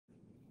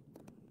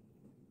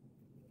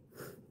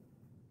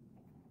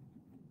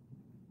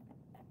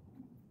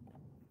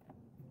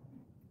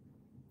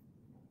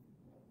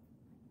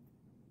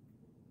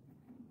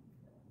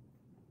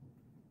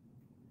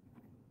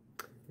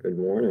Good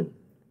morning.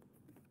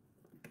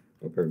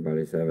 Hope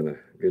everybody's having a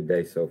good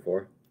day so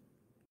far.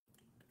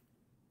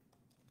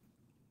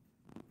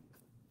 I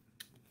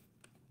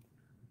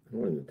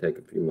wanted to take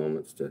a few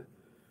moments to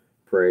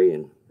pray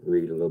and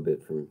read a little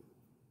bit from,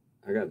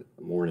 I got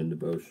a morning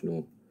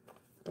devotional.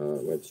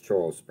 It's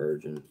Charles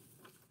Spurgeon.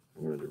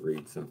 I wanted to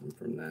read something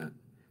from that,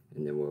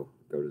 and then we'll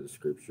go to the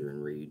scripture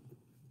and read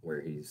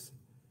where he's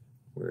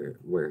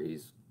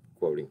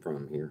quoting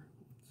from here.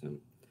 So I'm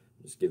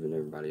just giving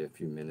everybody a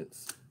few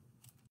minutes.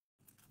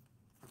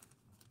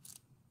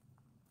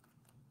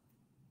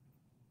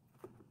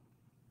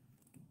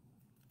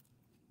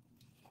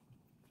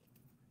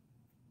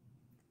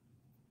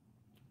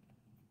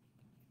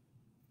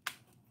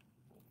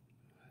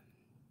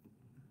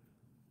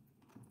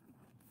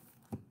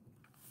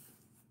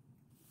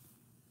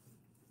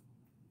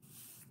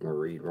 I'm going to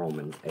read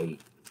Romans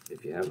 8.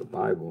 If you have a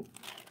Bible,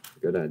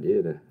 good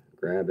idea to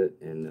grab it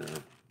and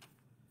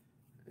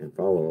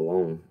follow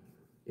along.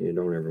 You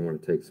don't ever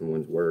want to take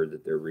someone's word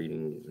that they're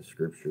reading the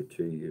scripture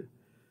to you,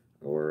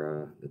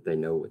 or that they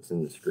know what's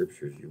in the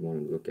scriptures. You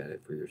want to look at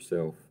it for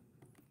yourself.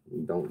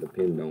 You don't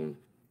depend on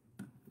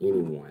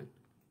anyone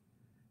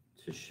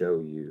to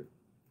show you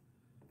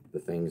the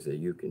things that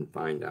you can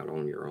find out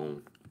on your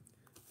own,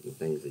 the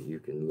things that you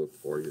can look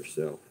for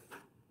yourself.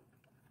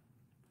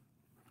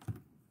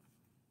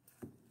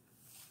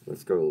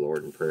 Let's go to the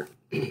Lord in prayer.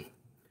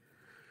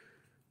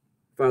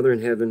 Father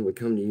in heaven, we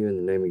come to you in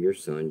the name of your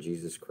Son,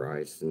 Jesus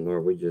Christ. And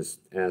Lord, we just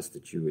ask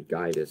that you would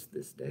guide us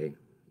this day.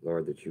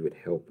 Lord, that you would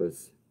help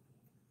us.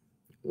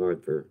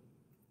 Lord, for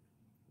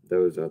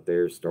those out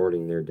there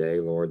starting their day,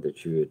 Lord,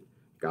 that you would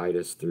guide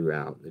us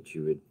throughout, that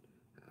you would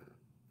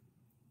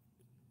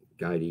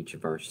guide each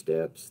of our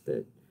steps,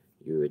 that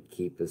you would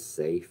keep us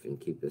safe and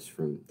keep us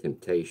from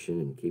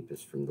temptation and keep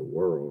us from the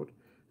world,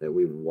 that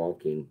we would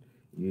walk in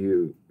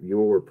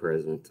your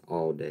presence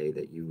all day,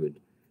 that you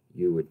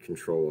would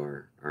control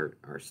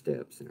our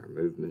steps and our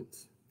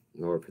movements.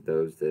 Lord, for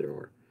those that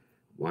are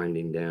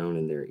winding down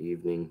in their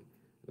evening,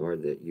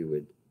 Lord, that you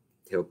would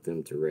help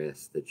them to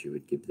rest, that you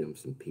would give them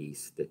some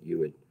peace, that you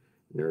would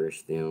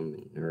nourish them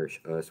and nourish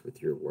us with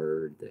your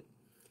word, that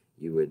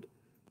you would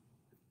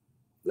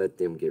let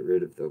them get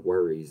rid of the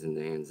worries and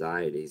the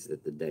anxieties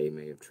that the day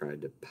may have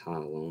tried to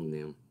pile on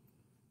them.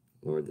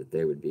 Lord, that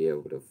they would be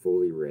able to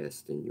fully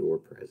rest in your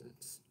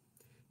presence,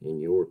 in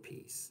your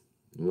peace.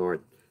 And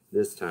Lord,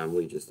 this time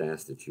we just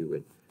ask that you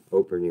would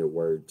open your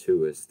word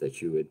to us,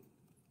 that you would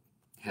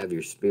have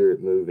your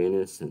spirit move in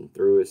us and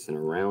through us and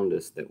around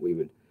us, that we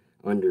would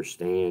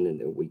understand and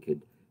that we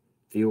could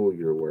feel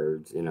your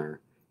words in our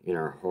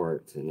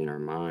hearts and in our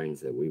minds,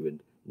 that we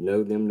would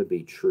know them to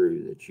be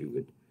true, that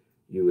you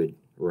would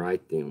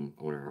write them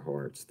on our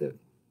hearts, that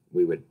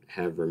we would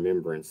have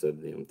remembrance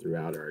of them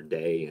throughout our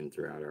day and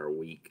throughout our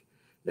week,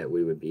 that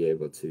we would be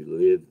able to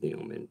live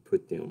them and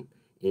put them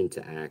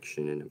into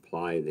action and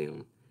apply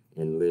them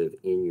and live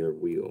in your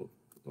will,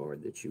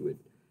 Lord, that you would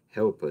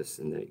help us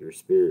and that your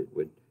spirit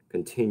would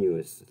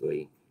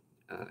continuously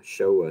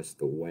show us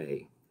the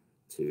way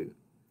to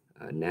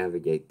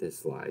navigate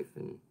this life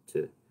and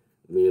to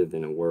live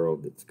in a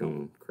world that's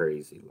gone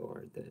crazy,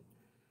 Lord, that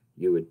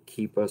you would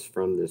keep us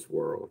from this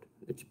world,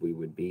 that we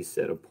would be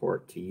set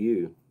apart to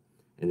you,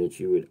 and that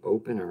you would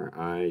open our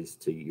eyes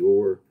to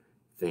your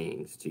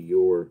things, to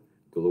your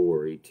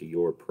glory, to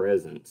your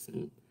presence,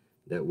 and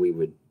that we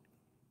would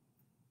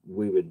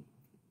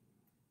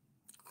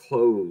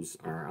close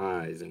our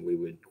eyes and we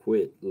would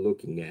quit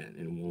looking at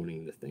and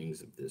wanting the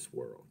things of this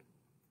world.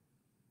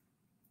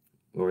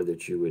 Lord,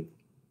 that you would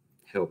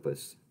help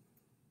us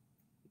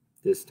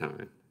this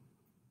time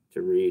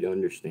to read,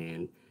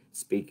 understand,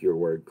 speak your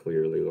word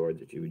clearly, Lord,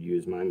 that you would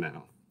use my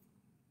mouth.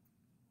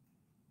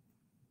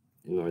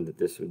 And Lord, that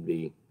this would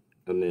be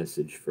a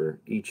message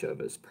for each of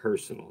us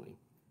personally,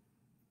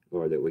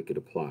 Lord, that we could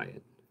apply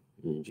it.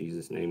 In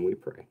Jesus' name we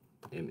pray.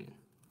 Amen.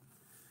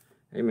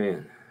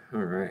 Amen.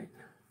 All right.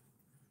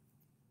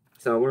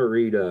 So I want to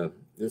read,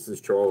 this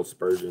is Charles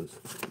Spurgeon's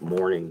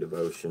morning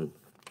devotion.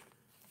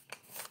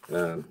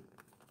 And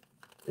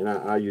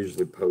I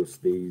usually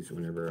post these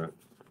whenever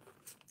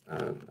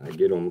I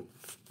get them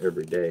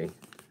every day.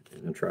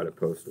 And I try to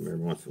post them every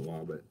once in a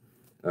while.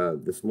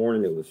 But this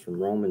morning it was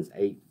from Romans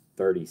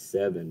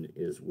 8:37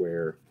 is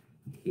where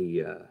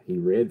he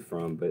read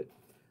from. But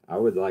I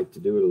would like to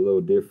do it a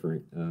little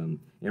different.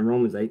 In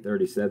Romans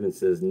 8:37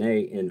 says,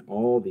 "Nay, in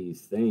all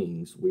these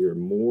things we are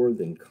more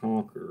than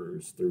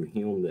conquerors through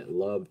him that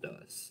loved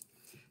us."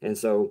 And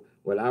so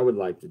what I would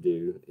like to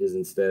do is,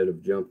 instead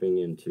of jumping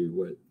into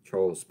what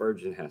Charles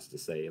Spurgeon has to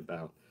say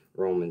about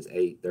Romans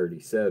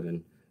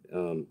 8:37,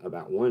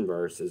 about one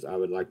verse, is I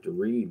would like to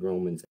read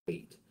Romans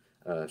 8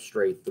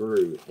 straight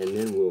through, and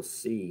then we'll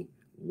see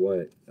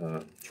what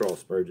Charles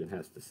Spurgeon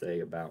has to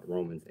say about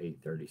Romans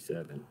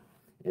 8:37.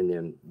 And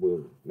then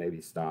we'll maybe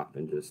stop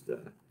and just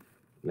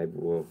maybe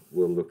we'll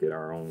look at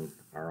our own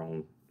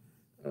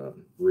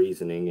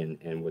reasoning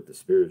and what the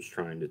Spirit's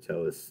trying to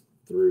tell us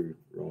through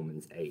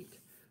Romans 8.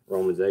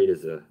 Romans 8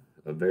 is a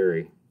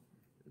very,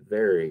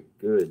 very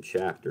good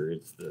chapter.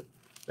 It's the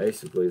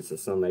basically it's a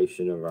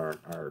summation of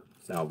our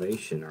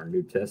salvation, our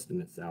New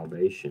Testament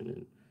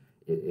salvation,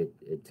 and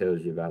it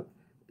tells you about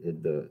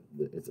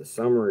it's a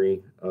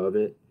summary of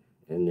it,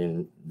 and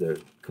then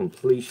the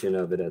completion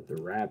of it at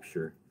the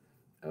rapture,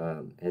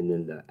 and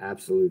then the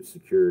absolute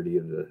security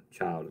of the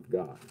child of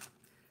God.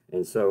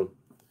 And so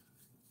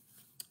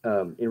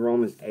in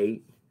Romans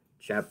 8,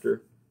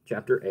 chapter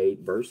 8,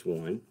 verse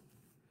 1,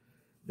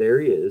 there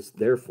is,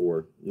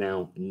 therefore,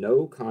 now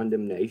no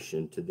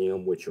condemnation to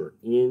them which are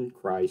in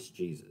Christ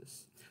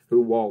Jesus,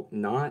 who walk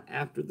not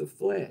after the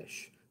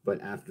flesh,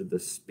 but after the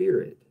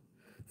Spirit.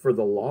 For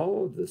the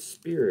law of the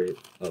Spirit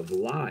of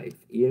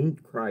life in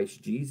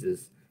Christ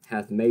Jesus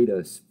hath made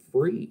us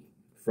free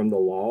from the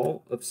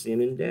law of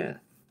sin and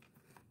death.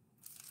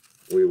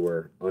 We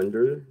were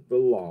under the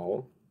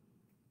law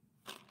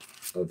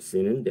of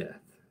sin and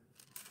death.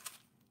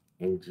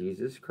 And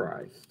Jesus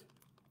Christ,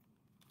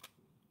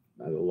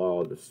 by the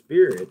law of the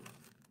Spirit,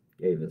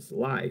 gave us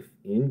life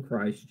in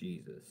Christ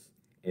Jesus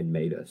and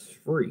made us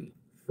free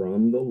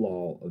from the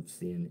law of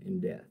sin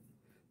and death.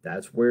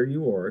 That's where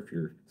you are if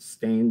you're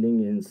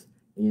standing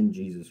in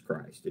Jesus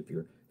Christ. If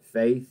your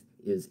faith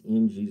is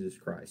in Jesus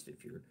Christ,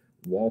 if you're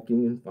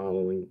walking and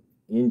following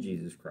in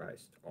Jesus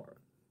Christ or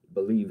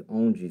believe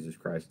on Jesus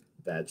Christ,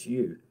 that's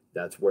you.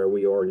 That's where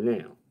we are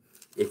now.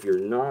 If you're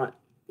not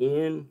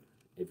in,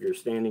 if your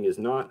standing is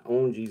not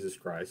on Jesus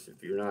Christ,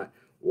 if you're not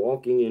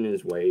walking in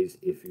his ways,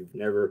 if you've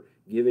never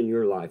given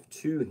your life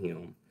to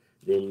him,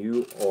 then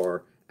you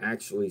are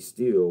actually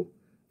still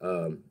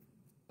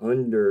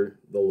under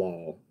the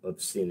law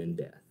of sin and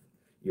death.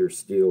 You're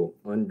still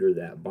under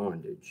that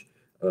bondage.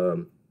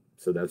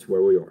 So that's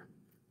where we are.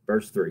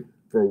 Verse 3,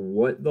 for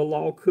what the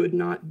law could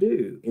not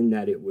do, in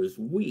that it was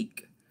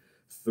weak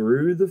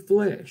through the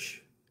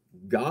flesh,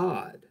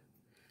 God,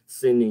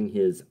 sending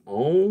his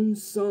own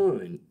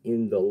Son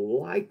in the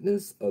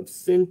likeness of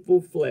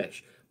sinful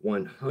flesh,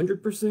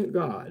 100%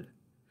 God,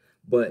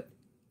 but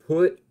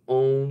put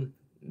on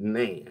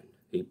man.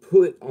 He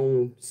put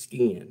on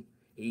skin.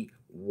 He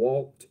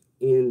walked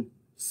in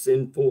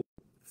sinful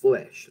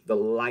flesh, the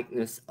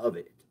likeness of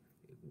it.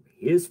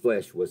 His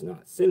flesh was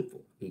not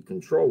sinful. He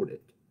controlled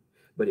it.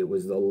 But it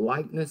was the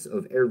likeness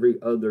of every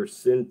other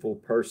sinful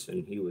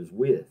person he was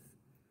with.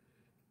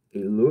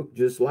 He looked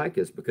just like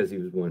us because he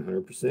was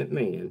 100%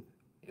 man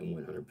and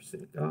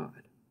 100%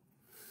 God.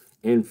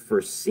 And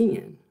for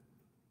sin,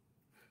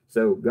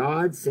 so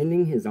God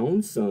sending his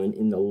own Son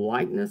in the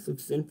likeness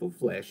of sinful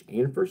flesh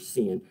and for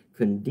sin,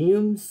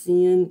 condemned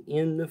sin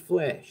in the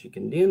flesh. He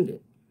condemned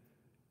it,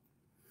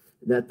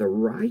 that the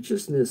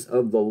righteousness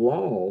of the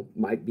law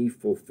might be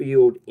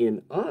fulfilled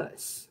in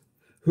us,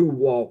 who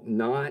walk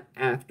not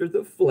after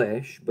the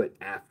flesh, but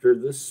after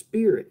the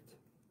Spirit.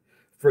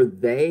 For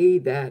they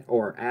that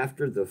are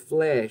after the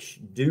flesh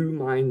do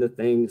mind the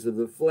things of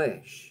the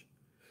flesh,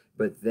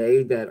 but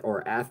they that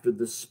are after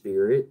the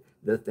Spirit,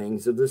 the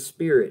things of the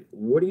Spirit.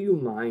 What are you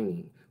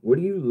minding? What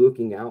are you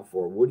looking out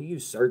for? What are you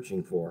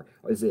searching for?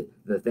 Is it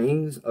the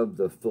things of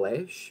the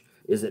flesh?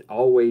 Is it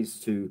always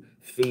to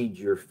feed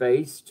your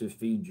face, to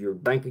feed your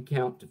bank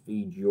account, to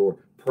feed your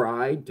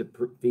pride, to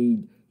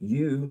feed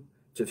you,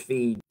 to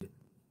feed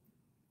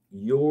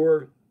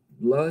your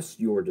lust,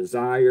 your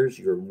desires,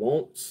 your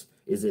wants?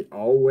 Is it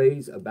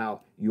always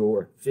about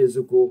your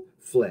physical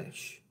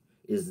flesh?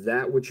 Is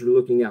that what you're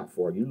looking out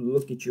for? You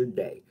look at your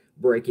day,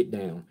 break it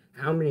down.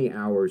 How many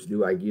hours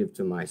do I give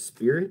to my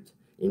spirit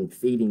in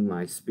feeding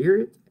my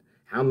spirit?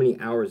 How many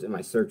hours am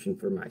I searching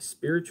for my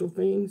spiritual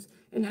things?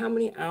 And how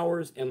many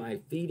hours am I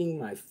feeding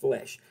my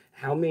flesh?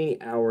 How many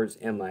hours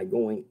am I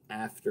going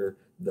after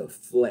the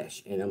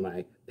flesh? And am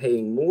I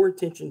paying more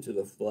attention to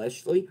the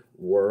fleshly,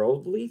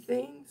 worldly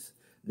things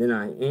than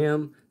I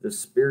am the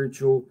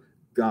spiritual,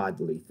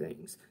 godly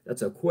things?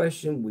 That's a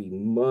question we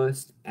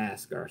must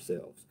ask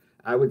ourselves.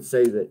 I would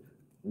say that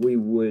we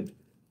would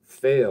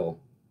fail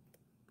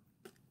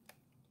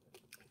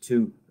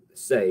to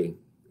say,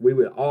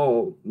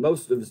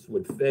 most of us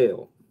would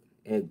fail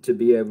and to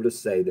be able to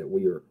say that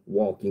we are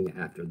walking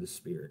after the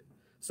Spirit.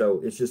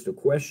 So it's just a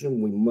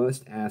question we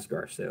must ask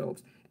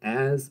ourselves,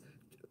 as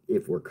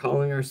if we're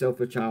calling ourselves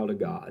a child of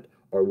God,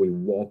 are we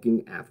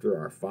walking after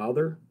our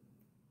Father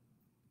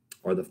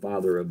or the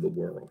father of the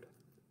world?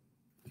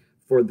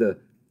 For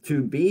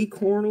to be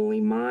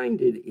carnally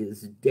minded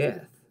is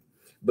death,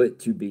 but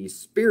to be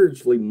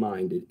spiritually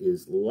minded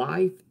is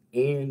life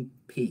and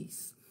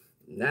peace.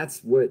 And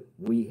that's what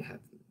we have.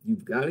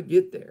 You've got to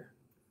get there.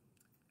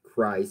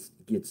 Christ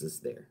gets us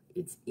there.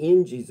 It's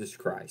in Jesus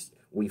Christ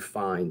we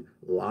find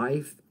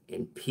life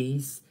and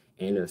peace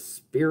and a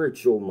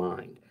spiritual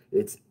mind.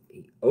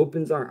 He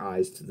opens our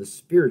eyes to the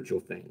spiritual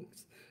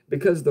things,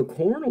 because the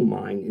carnal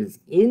mind is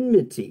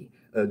enmity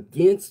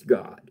against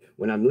God.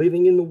 When I'm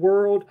living in the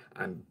world,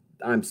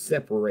 I'm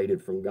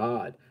separated from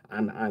God.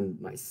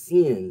 My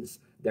sins,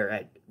 they're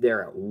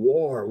at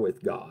war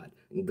with God,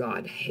 and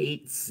God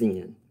hates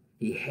sin.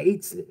 He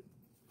hates it,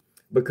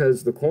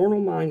 because the carnal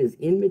mind is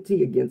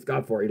enmity against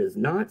God, for it is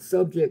not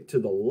subject to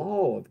the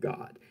law of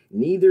God,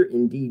 neither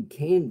indeed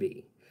can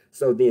be.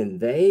 So then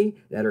they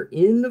that are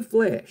in the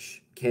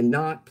flesh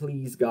cannot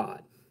please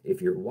God. If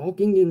you're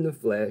walking in the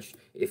flesh,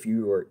 if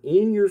you are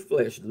in your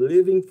flesh,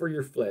 living for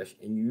your flesh,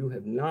 and you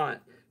have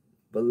not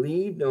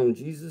believed on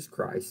Jesus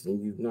Christ, and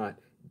you've not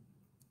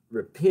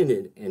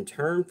repented and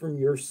turned from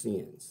your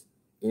sins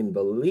in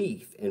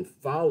belief and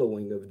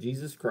following of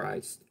Jesus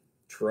Christ,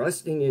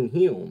 trusting in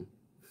him,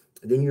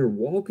 then you're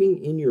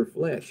walking in your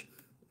flesh.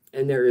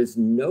 And there is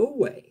no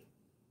way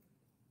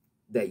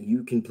that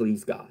you can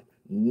please God.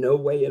 No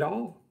way at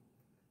all.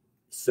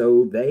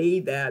 So they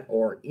that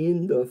are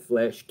in the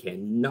flesh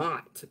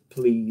cannot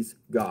please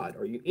God.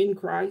 Are you in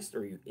Christ or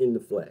are you in the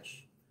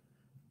flesh?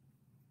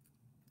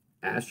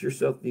 Ask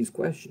yourself these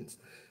questions.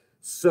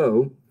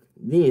 So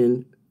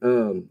then,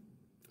 I'm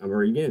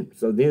reading again.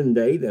 So then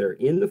they that are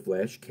in the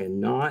flesh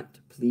cannot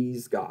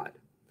please God.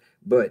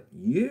 But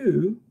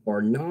you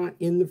are not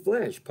in the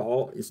flesh.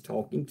 Paul is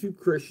talking to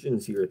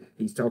Christians here.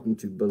 He's talking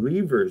to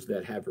believers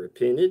that have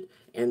repented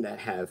and that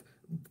have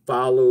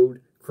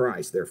followed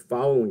Christ. They're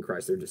following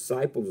Christ. They're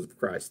disciples of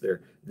Christ.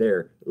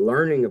 They're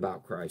learning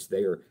about Christ.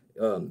 They are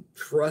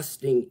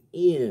trusting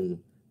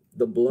in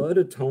the blood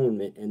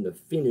atonement and the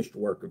finished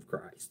work of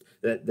Christ.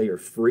 That they are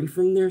free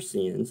from their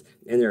sins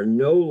and they're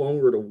no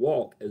longer to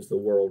walk as the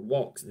world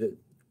walks. That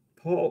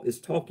Paul is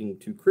talking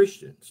to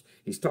Christians.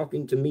 He's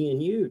talking to me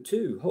and you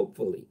too,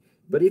 hopefully.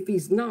 But if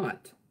he's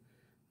not,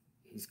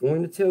 he's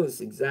going to tell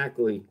us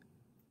exactly,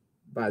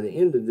 by the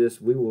end of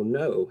this, we will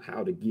know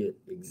how to get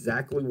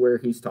exactly where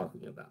he's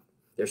talking about.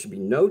 There should be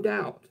no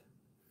doubt.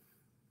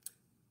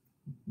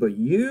 But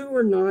you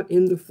are not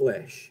in the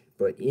flesh,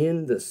 but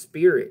in the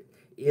Spirit.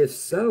 If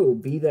so,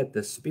 be that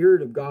the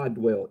Spirit of God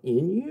dwell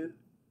in you.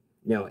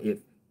 Now,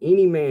 if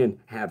any man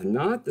have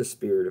not the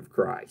Spirit of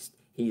Christ,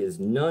 he is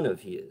none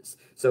of his.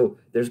 So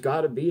there's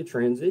got to be a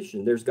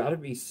transition. There's got to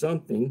be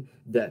something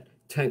that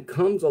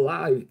comes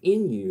alive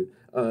in you,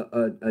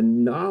 a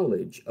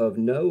knowledge of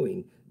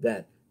knowing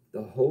that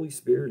the Holy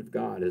Spirit of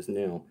God has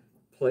now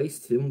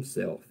placed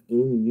himself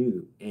in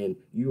you and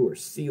you are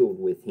sealed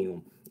with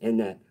him, and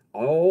that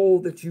all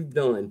that you've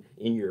done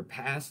in your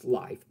past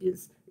life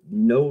is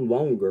no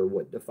longer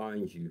what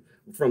defines you.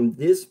 From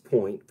this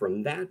point,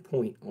 from that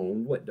point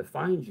on, what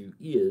defines you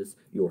is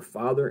your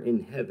Father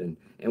in heaven,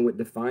 and what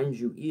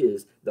defines you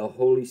is the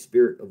Holy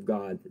Spirit of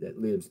God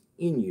that lives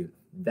in you.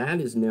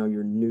 That is now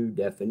your new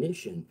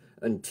definition,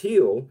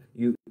 until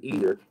you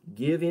either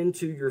give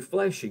into your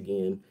flesh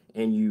again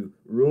and you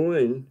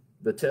ruin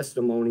the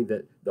testimony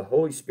that the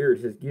Holy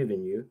Spirit has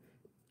given you,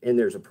 and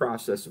there's a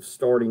process of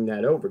starting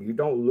that over. You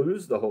don't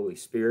lose the Holy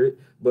Spirit,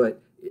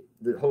 but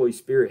the Holy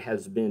Spirit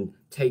has been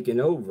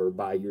taken over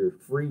by your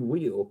free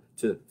will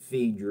to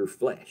feed your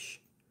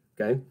flesh.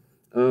 Okay?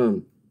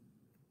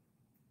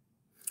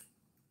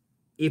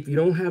 If you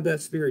don't have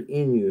that Spirit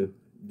in you,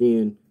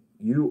 then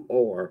you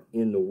are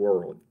in the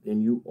world,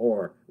 then you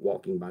are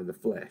walking by the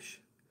flesh.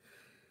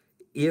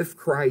 If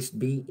Christ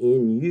be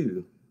in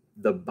you,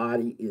 the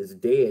body is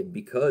dead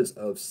because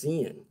of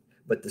sin,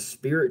 but the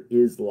Spirit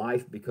is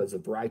life because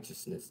of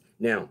righteousness.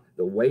 Now,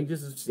 the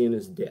wages of sin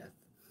is death,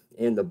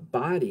 and the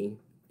body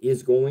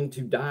is going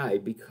to die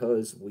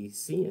because we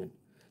sin,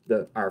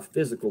 our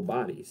physical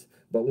bodies.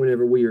 But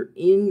whenever we are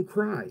in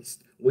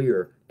Christ, we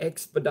are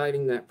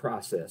expediting that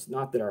process.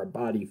 Not that our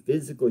body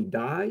physically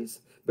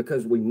dies,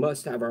 because we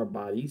must have our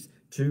bodies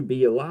to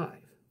be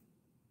alive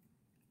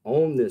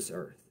on this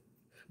earth.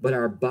 But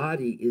our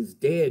body is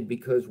dead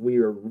because we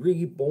are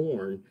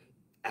reborn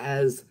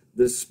as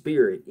the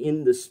Spirit,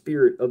 in the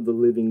Spirit of the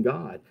living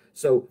God.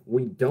 So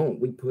we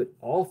put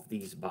off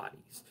these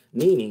bodies,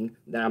 meaning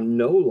that I'm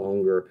no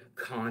longer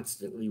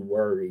constantly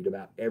worried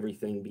about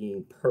everything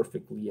being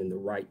perfectly in the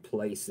right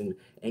place,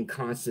 and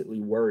constantly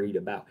worried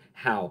about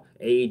how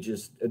age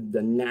is,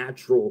 the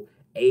natural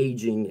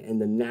aging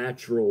and the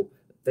natural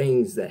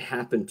things that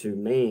happen to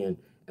man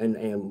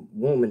and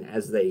woman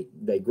as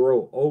they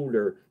grow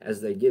older,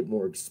 as they get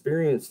more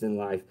experienced in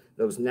life,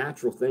 those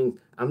natural things.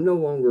 I'm no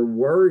longer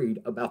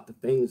worried about the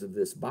things of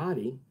this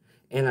body,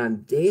 and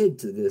I'm dead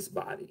to this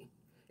body.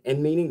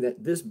 And meaning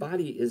that this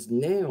body is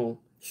now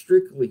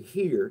strictly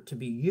here to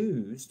be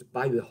used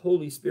by the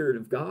Holy Spirit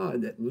of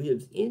God that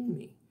lives in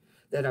me.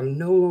 That I'm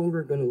no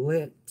longer going to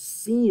let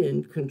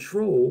sin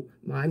control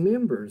my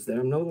members, that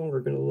I'm no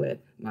longer going to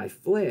let my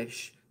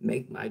flesh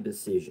make my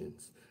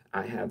decisions.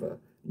 I have a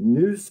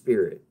new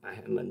spirit, I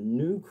am a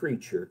new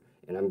creature,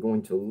 and I'm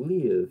going to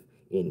live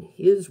in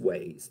his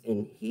ways,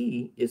 and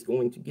he is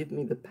going to give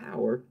me the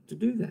power to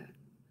do that.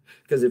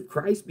 Because if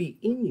Christ be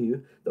in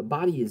you, the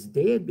body is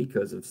dead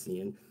because of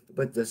sin,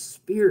 but the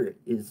Spirit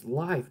is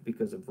life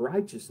because of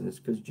righteousness,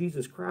 because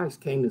Jesus Christ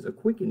came as a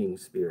quickening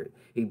spirit.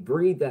 He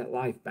breathed that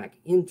life back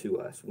into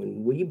us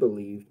when we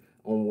believed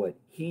on what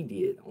he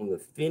did, on the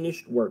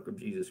finished work of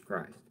Jesus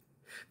Christ.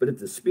 But if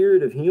the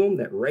Spirit of him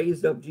that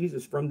raised up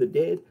Jesus from the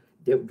dead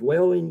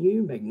dwell in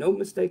you, make no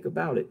mistake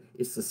about it,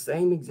 it's the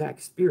same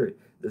exact Spirit.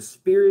 The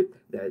Spirit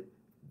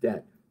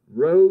that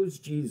rose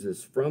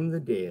Jesus from the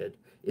dead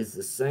is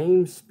the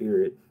same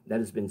Spirit that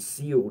has been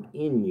sealed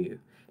in you.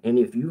 And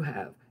if you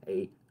have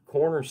a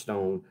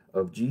cornerstone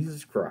of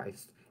Jesus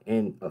Christ,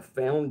 and a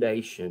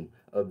foundation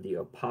of the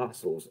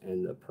apostles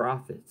and the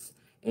prophets,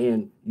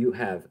 and you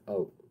have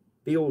a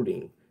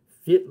building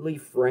fitly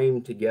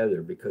framed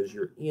together because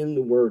you're in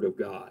the Word of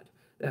God.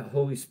 That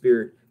Holy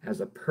Spirit has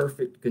a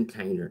perfect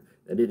container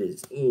that it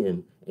is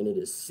in, and it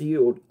is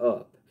sealed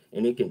up,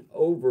 and it can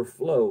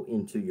overflow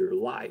into your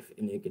life,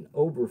 and it can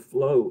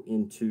overflow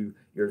into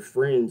your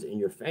friends and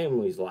your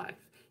family's life.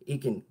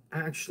 It can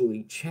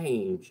actually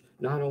change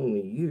not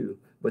only you,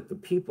 but the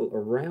people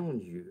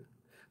around you.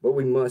 But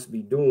we must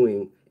be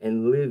doing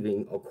and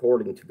living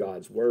according to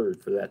God's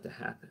word for that to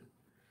happen.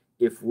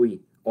 If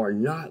we are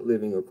not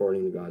living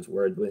according to God's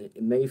word, then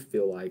it may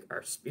feel like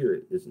our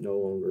spirit is no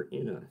longer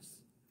in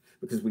us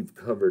because we've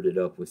covered it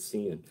up with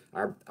sin.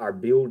 Our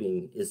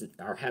building is,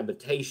 our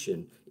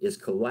habitation is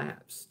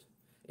collapsed.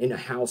 And a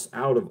house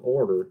out of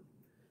order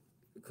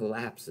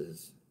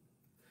collapses.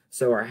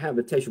 So our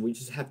habitation, we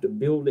just have to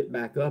build it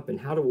back up.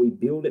 And how do we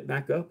build it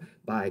back up?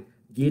 By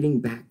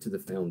getting back to the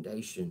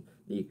foundation,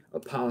 the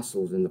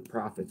apostles and the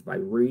prophets, by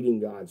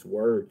reading God's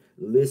word,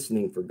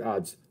 listening for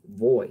God's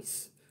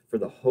voice, for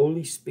the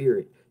Holy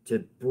Spirit to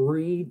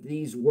breathe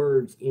these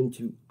words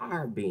into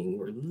our being.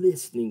 We're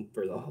listening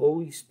for the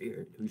Holy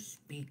Spirit who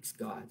speaks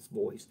God's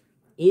voice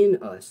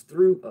in us,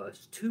 through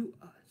us, to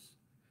us,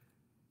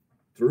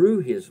 through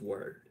his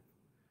word.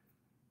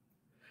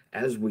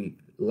 As we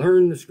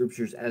learn the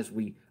scriptures, as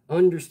we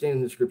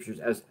understand the scriptures,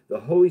 as the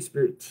Holy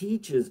Spirit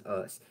teaches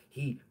us,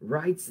 he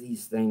writes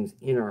these things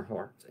in our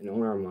hearts and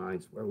on our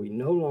minds, where we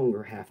no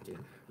longer have to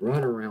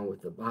run around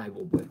with the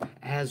Bible, but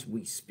as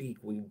we speak,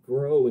 we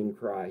grow in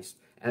Christ,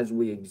 as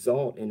we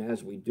exalt and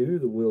as we do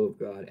the will of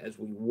God, as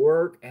we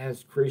work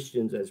as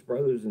Christians, as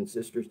brothers and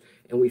sisters,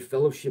 and we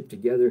fellowship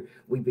together,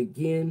 we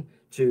begin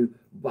to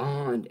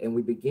bond and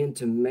we begin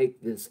to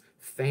make this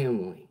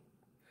family.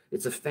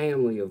 It's a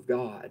family of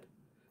God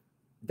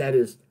that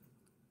is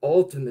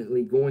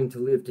ultimately going to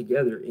live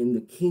together in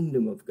the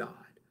kingdom of God.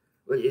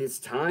 But it's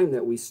time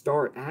that we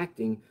start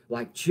acting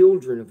like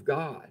children of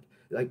God,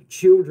 like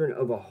children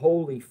of a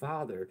holy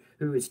Father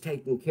who is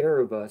taking care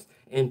of us,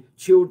 and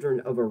children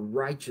of a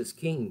righteous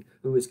King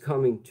who is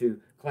coming to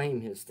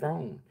claim his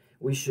throne.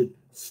 We should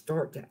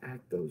start to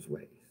act those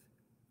ways.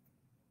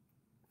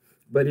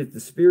 But if the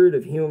spirit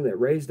of him that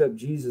raised up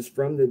Jesus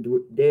from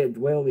the dead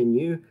dwell in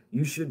you,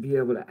 you should be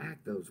able to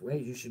act those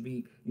ways.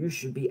 You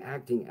should be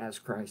acting as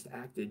Christ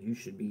acted. You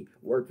should be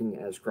working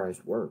as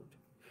Christ worked.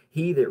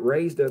 He that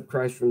raised up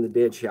Christ from the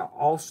dead shall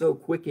also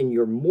quicken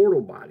your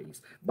mortal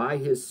bodies by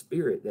his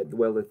spirit that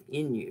dwelleth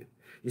in you.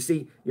 You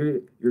see, you're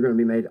going to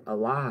be made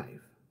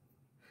alive.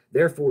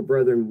 Therefore,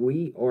 brethren,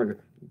 we are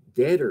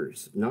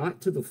debtors,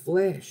 not to the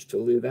flesh, to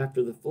live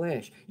after the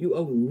flesh. You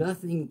owe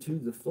nothing to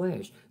the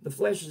flesh. The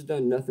flesh has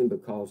done nothing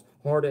but cause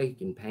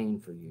heartache and pain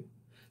for you.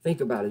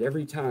 Think about it.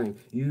 Every time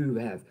you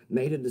have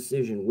made a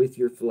decision with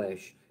your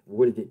flesh,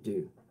 what did it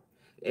do?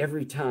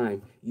 Every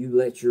time you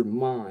let your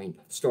mind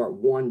start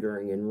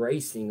wandering and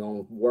racing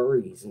on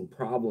worries and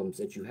problems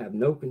that you have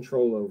no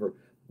control over,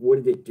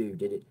 what did it do?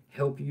 Did it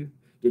help you?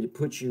 Did it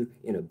put you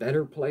in a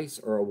better place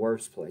or a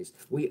worse place?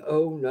 We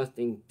owe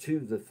nothing to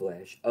the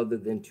flesh other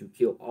than to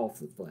kill off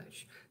the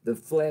flesh. The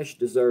flesh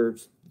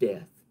deserves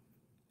death.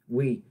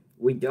 We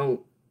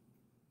don't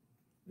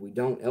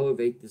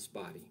elevate this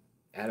body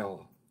at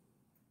all.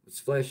 What's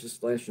flesh is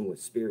flesh, and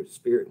what's spirit is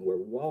spirit. And we're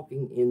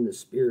walking in the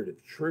spirit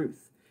of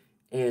truth.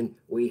 And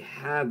we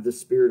have the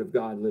Spirit of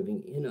God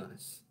living in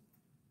us.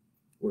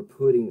 We're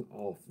putting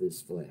off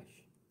this flesh.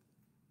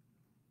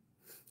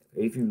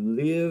 If you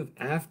live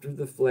after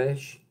the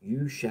flesh,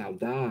 you shall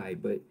die.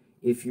 But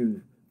if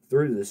you,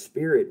 through the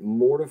Spirit,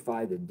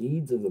 mortify the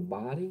deeds of the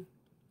body,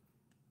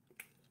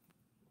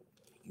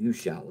 you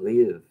shall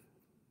live.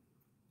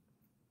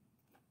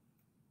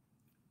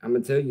 I'm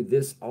going to tell you,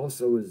 this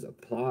also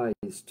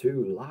applies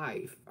to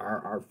life,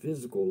 our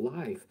physical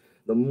life.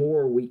 The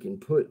more we can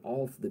put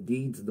off the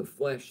deeds of the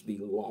flesh, the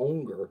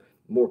longer,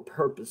 more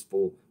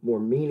purposeful,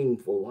 more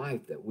meaningful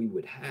life that we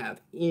would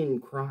have in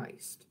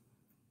Christ.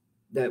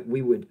 That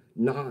we would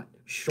not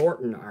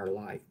shorten our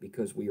life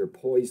because we are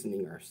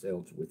poisoning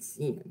ourselves with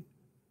sin.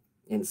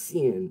 And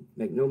sin,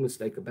 make no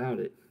mistake about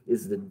it,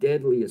 is the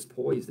deadliest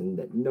poison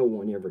that no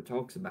one ever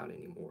talks about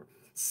anymore.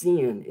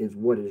 Sin is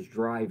what is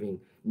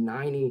driving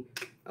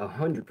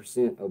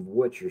 100% of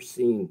what you're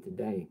seeing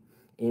today.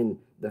 And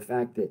the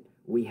fact that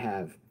we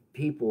have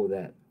people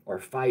that are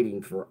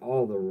fighting for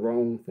all the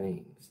wrong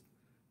things,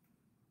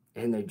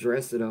 and they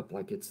dress it up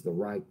like it's the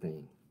right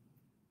thing.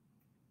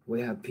 We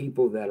have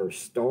people that are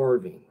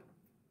starving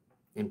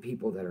and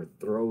people that are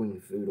throwing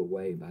food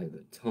away by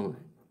the ton.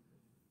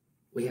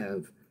 We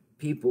have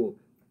people,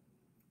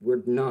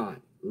 we're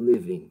not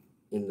living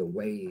in the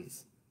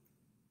ways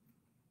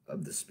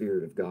of the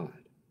Spirit of God.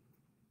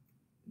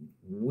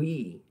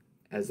 We,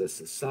 as a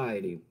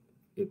society,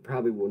 it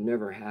probably will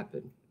never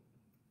happen.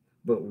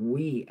 But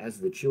we, as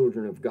the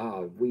children of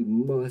God, we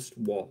must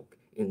walk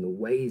in the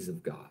ways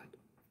of God.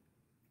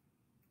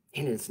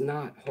 And it's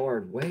not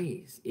hard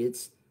ways.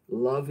 It's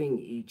loving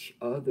each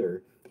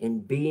other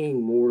and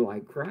being more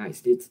like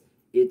Christ.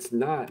 It's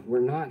not, we're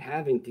not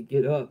having to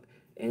get up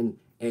and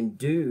and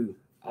do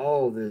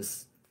all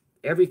this,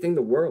 everything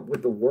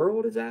what the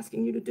world is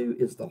asking you to do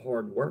is the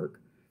hard work.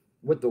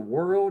 What the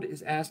world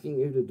is asking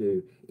you to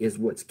do is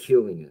what's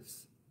killing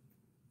us.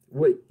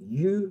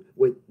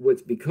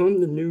 What's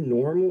become the new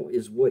normal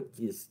is what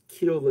is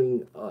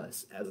killing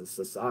us as a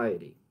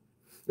society,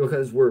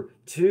 because we're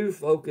too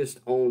focused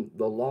on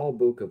the law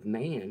book of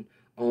man,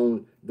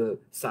 on the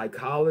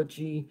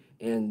psychology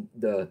and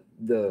the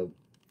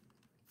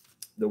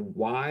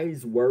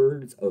wise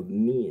words of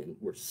men.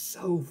 We're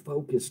so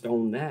focused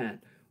on that,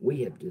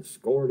 we have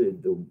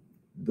discarded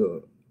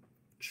the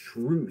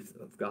truth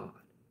of God.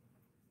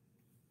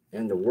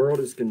 And the world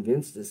has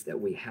convinced us that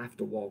we have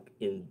to walk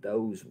in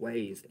those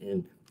ways,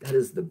 and that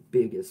is the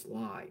biggest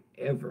lie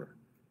ever.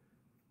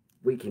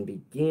 We can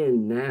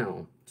begin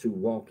now to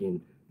walk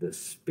in the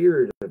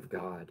Spirit of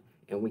God,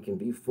 and we can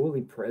be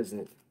fully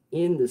present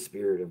in the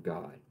Spirit of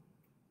God.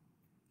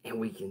 And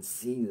we can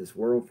see this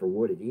world for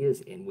what it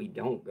is, and we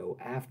don't go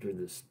after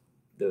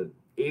the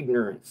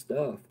ignorant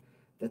stuff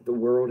that the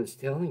world is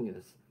telling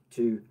us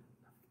to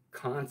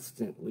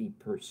constantly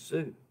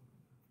pursue.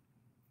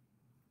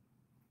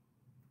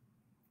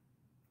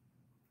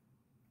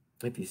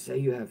 If you say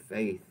you have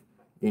faith,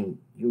 then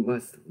you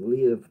must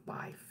live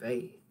by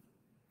faith.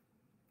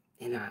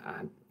 And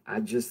I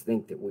just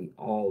think that we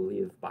all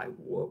live by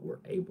what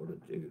we're able to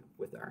do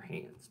with our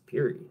hands,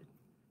 period.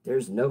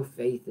 There's no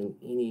faith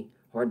in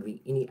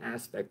hardly any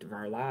aspect of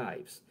our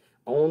lives.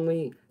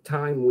 Only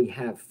time we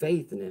have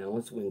faith now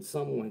is when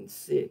someone's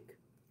sick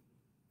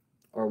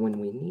or when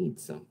we need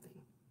something.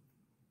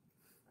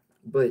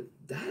 But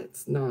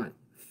that's not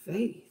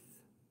faith.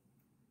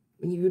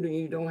 When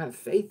you don't have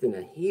faith in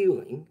a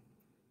healing,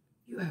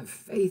 you have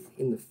faith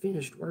in the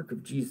finished work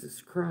of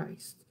Jesus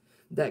Christ,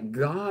 that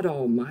God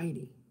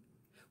Almighty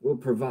will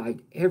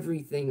provide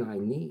everything I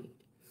need,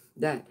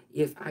 that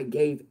if I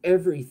gave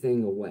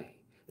everything away,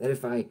 that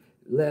if I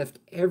left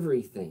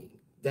everything,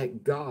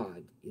 that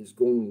God is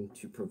going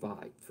to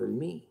provide for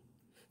me,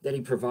 that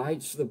he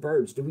provides for the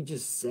birds. Do we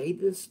just say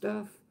this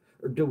stuff,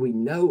 or do we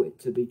know it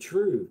to be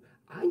true?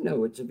 I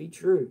know it to be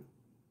true.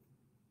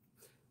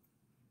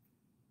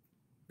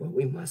 But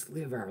we must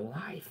live our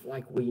life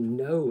like we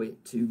know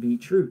it to be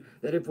true.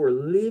 That if we're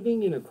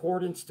living in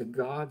accordance to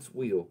God's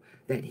will,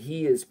 that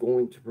he is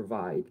going to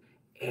provide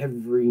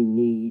every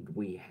need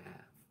we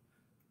have.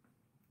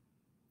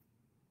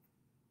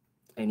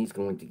 And he's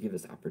going to give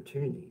us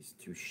opportunities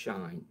to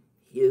shine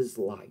his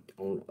light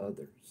on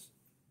others.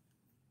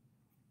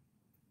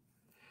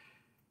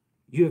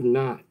 You have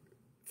not,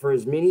 for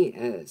as many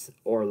as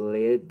are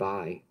led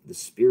by the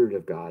Spirit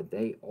of God,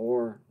 they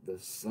are the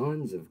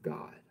sons of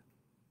God.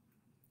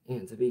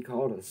 And to be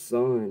called a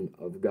son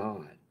of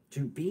God,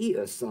 to be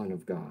a son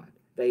of God,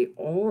 they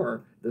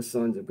are the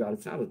sons of God.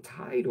 It's not a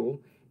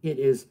title, it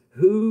is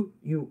who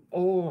you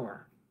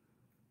are.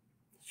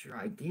 It's your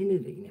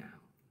identity now.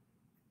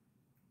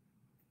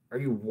 Are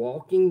you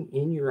walking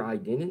in your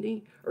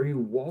identity? Are you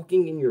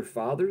walking in your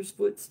Father's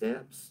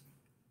footsteps?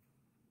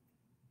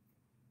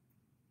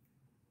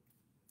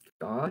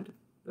 God,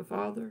 the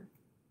Father,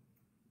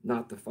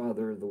 not the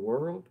Father of the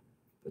world,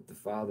 but the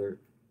Father.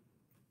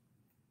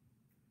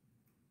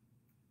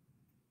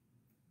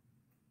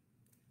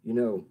 You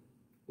know,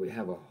 we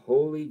have a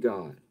holy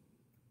God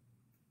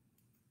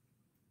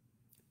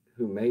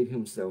who made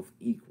himself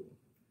equal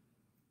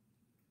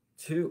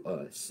to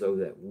us so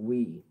that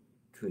we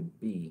could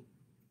be,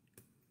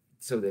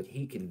 so that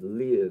he could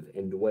live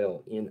and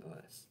dwell in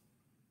us.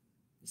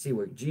 You see,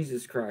 what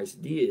Jesus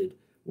Christ did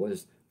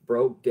was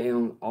broke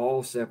down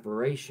all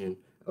separation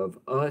of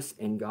us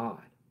and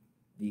God,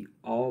 the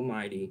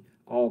almighty,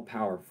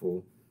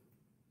 all-powerful,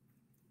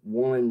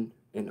 one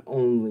and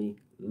only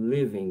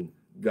living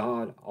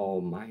God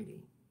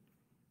Almighty.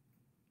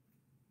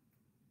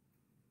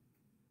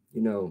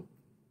 You know,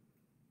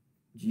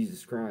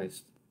 Jesus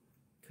Christ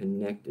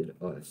connected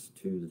us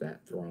to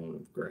that throne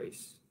of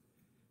grace.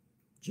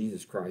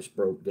 Jesus Christ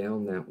broke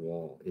down that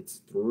wall.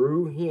 It's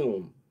through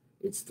him.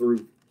 It's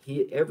through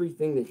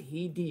everything that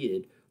he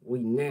did. We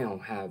now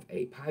have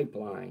a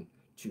pipeline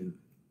to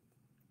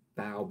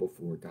bow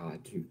before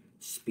God, to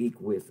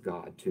speak with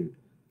God, to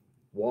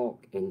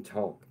walk and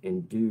talk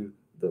and do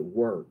the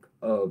work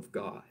of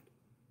God.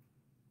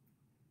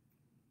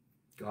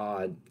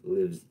 God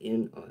lives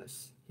in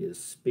us.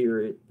 His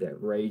Spirit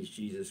that raised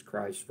Jesus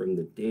Christ from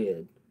the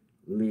dead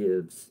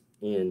lives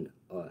in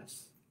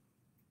us.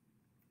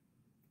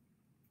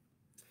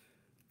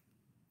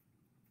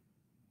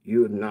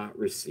 You have not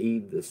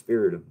received the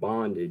spirit of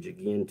bondage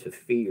again to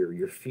fear.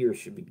 Your fear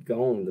should be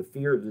gone. The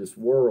fear of this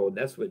world.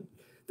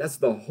 That's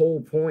the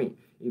whole point.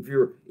 If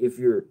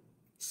you're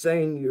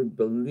saying you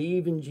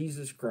believe in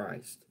Jesus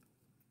Christ,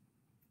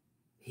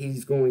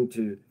 he's going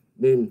to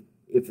then,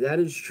 if that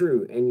is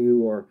true, and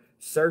you are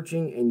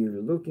searching and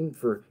you're looking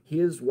for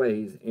his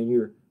ways,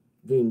 and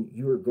then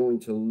you're going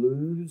to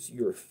lose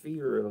your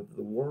fear of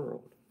the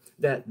world.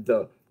 That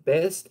the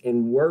best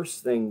and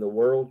worst thing the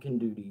world can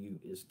do to you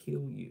is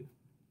kill you.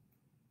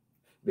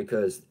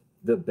 Because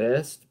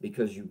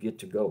you get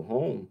to go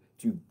home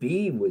to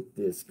be with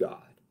this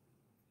God.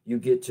 You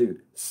get to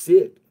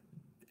sit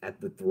at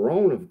the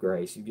throne of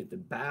grace. You get to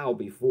bow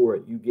before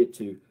it. You get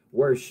to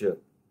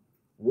worship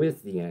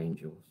with the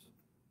angels.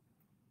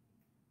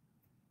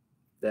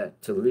 That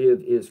to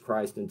live is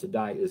Christ and to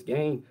die is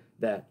gain.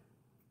 That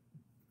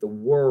the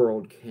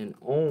world can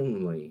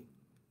only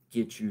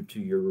get you to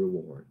your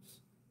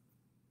rewards.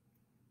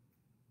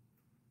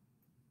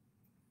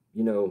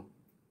 You know,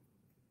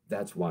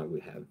 that's why we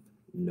have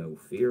no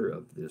fear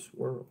of this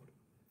world.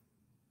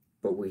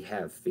 But we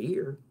have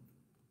fear.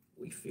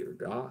 We fear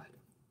God.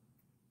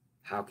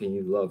 How can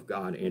you love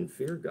God and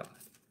fear God?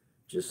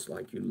 Just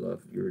like you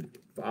love your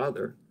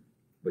father,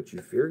 but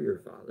you fear your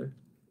father.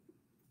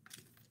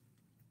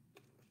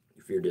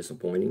 You fear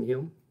disappointing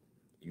him.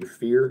 You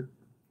fear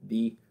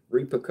the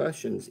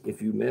repercussions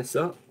if you mess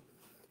up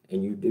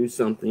and you do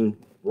something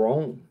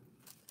wrong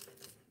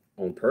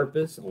on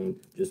purpose, on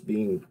just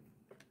being,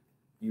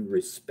 you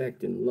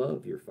respect and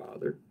love your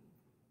father,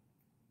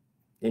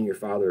 and your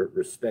father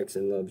respects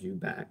and loves you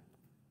back,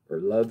 or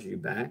loves you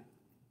back.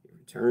 He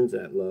returns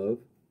that love,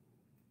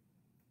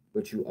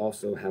 but you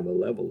also have a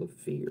level of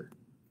fear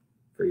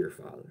for your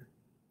father.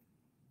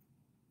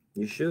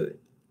 You should.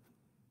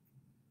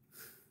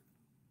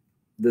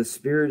 The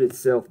Spirit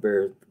itself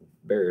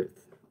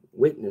beareth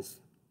witness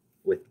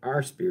with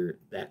our spirit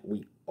that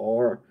we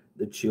are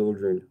the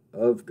children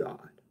of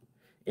God.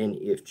 And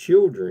if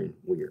children,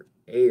 we are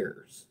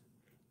heirs,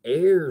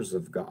 heirs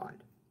of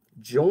God,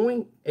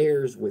 joint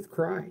heirs with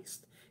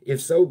Christ, if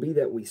so be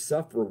that we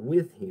suffer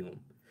with him,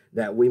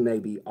 that we may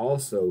be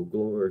also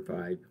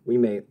glorified, we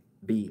may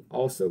be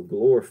also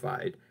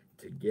glorified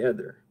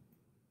together.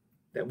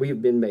 That we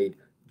have been made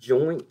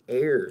joint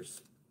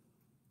heirs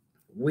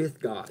with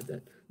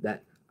God,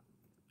 that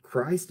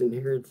Christ's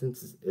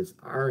inheritance is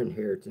our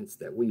inheritance,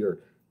 that we are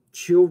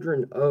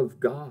children of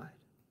God,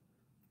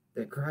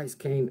 that Christ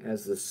came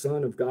as the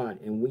Son of God,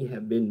 and we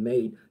have been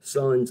made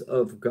sons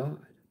of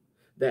God,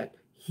 that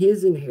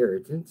his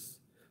inheritance,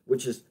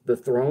 which is the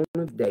throne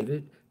of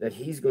David, that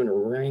he's going to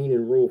reign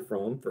and rule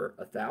from for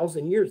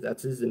 1,000 years,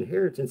 that's his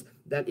inheritance,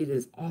 that it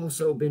has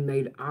also been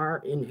made our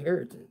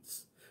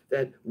inheritance,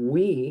 that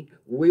we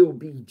will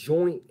be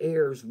joint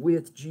heirs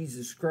with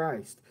Jesus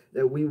Christ,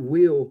 that we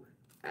will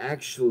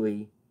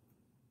actually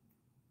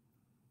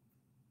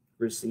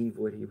receive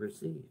what he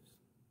receives,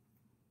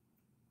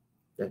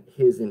 that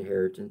his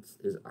inheritance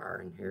is our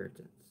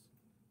inheritance.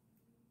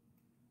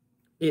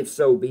 If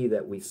so be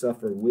that we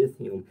suffer with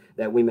him,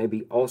 that we may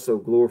be also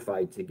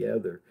glorified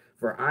together.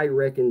 For I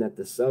reckon that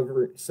the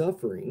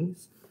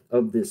sufferings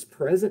of this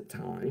present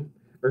time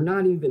are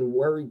not even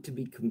worried to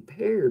be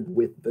compared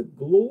with the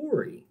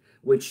glory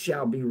which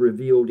shall be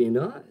revealed in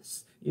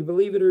us. You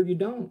believe it or you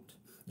don't.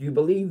 You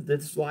believe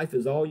this life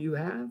is all you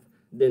have?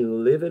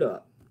 Then live it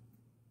up.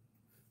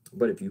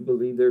 But if you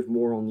believe there's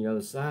more on the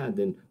other side,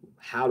 then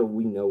how do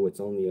we know what's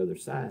on the other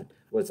side?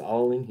 Well, it's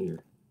all in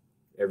here.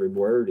 Every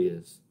word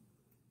is.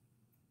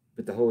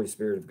 But the Holy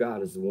Spirit of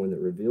God is the one that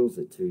reveals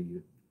it to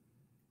you.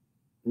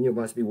 And you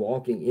must be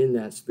walking in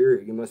that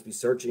Spirit. You must be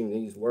searching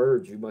these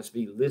words. You must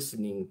be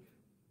listening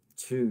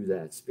to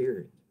that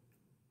Spirit.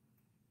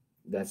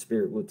 That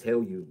Spirit will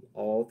tell you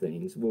all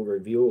things, will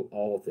reveal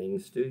all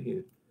things to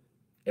you.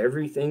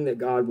 Everything that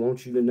God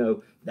wants you to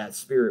know, that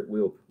Spirit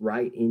will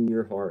write in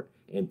your heart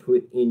and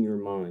put in your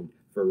mind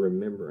for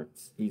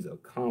remembrance. He's a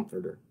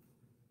comforter.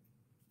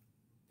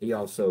 He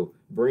also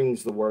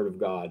brings the word of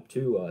God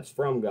to us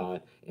from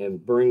God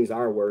and brings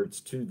our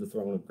words to the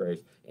throne of grace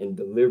and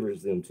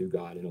delivers them to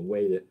God in a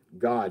way that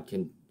God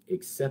can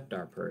accept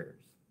our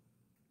prayers.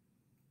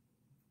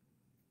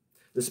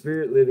 The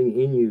Spirit living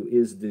in you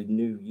is the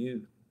new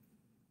you.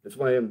 That's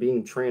why I'm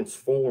being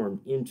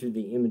transformed into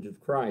the image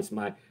of Christ.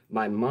 My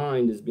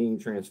mind is being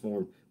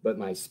transformed, but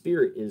my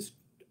spirit is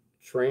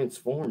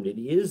transformed. It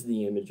is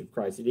the image of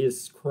Christ. It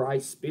is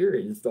Christ's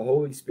Spirit. It's the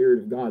Holy Spirit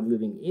of God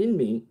living in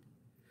me.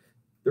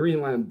 The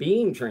reason why I'm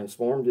being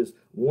transformed is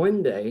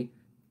one day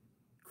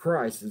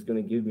Christ is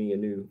going to give me a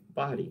new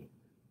body.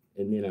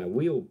 And then I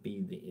will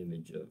be the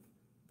image of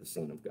the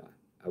Son of God.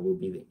 I will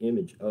be the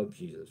image of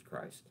Jesus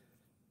Christ.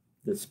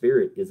 The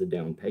Spirit is a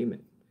down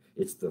payment.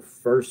 It's the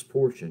first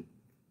portion.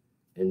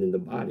 And then the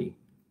body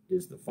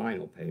is the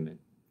final payment.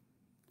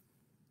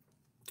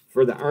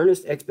 For the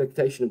earnest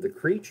expectation of the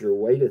creature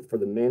waiteth for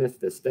the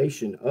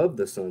manifestation of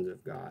the sons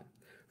of God.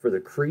 For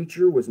the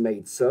creature was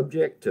made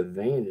subject to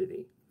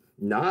vanity,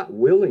 not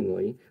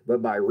willingly,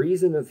 but by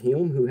reason of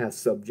him who hath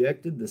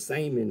subjected the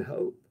same in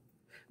hope.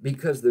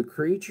 Because the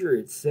creature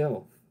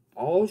itself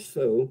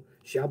also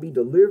shall be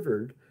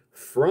delivered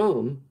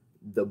from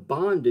the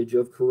bondage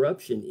of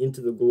corruption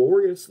into the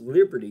glorious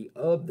liberty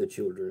of the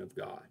children of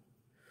God.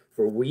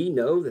 For we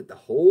know that the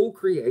whole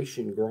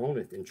creation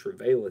groaneth and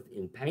travaileth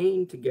in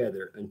pain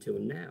together until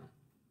now.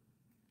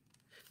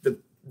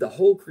 The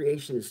whole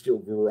creation is still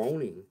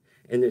groaning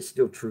and is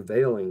still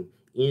travailing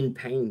in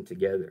pain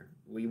together.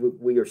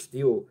 We are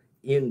still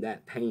in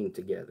that pain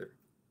together.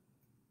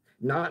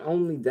 Not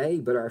only they,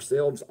 but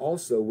ourselves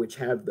also, which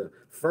have the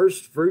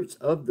first fruits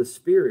of the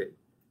Spirit,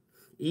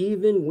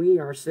 even we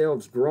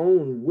ourselves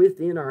groan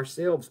within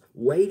ourselves,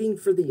 waiting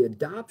for the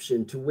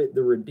adoption, to wit,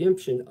 the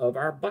redemption of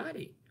our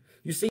body.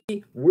 You see,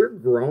 we're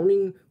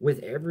groaning with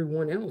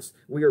everyone else.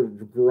 We are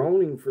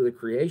groaning for the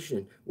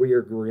creation. We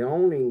are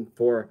groaning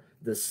for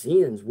the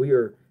sins.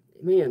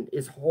 Man,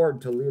 it's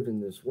hard to live in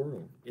this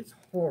world. It's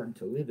hard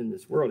to live in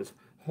this world. It's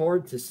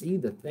hard to see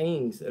the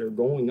things that are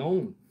going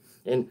on.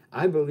 And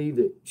I believe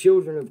that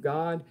children of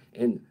God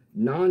and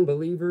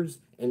non-believers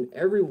and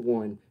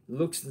everyone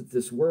looks at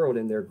this world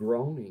and they're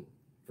groaning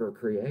for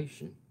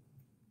creation.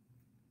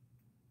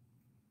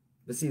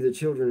 But see, the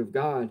children of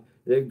God,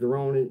 they're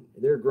groaning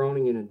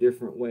in a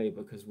different way,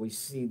 because we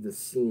see the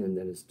sin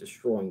that is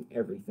destroying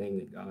everything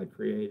that God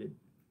created.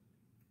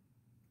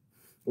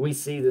 We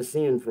see the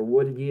sin for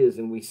what it is,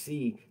 and we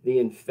see the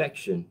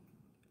infection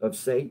of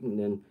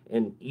Satan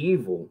and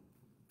evil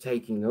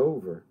taking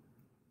over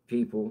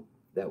people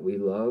that we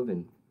love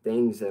and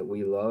things that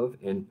we love,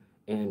 and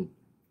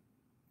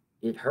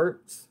it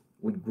hurts.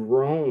 We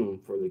groan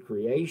for the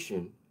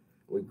creation.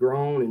 We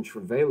groan and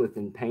travaileth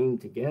in pain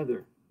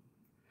together.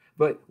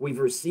 But we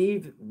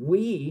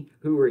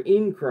who are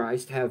in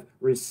Christ have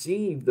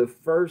received the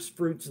first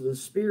fruits of the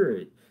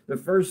Spirit, the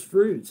first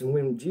fruits. And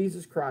when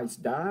Jesus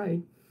Christ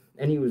died,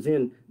 and he was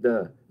in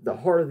the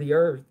heart of the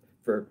earth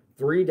for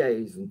 3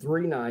 days and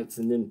 3 nights,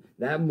 and then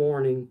that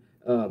morning,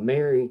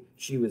 Mary,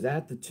 she was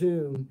at the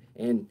tomb,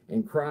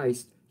 and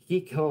Christ,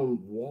 he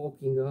come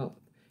walking up,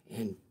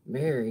 and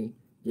Mary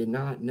did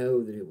not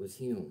know that it was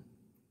him.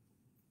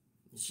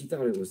 She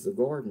thought it was the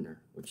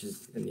gardener, which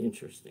is an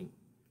interesting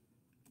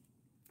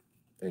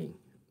thing.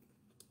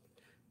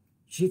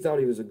 She thought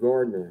he was a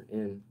gardener,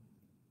 and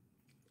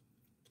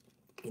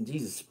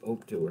Jesus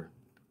spoke to her,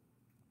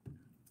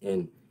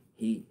 and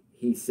he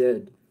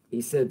said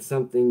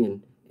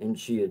something, and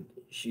she had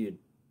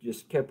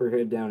just kept her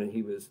head down, and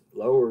he was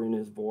lower in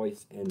his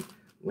voice, and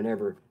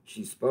whenever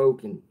she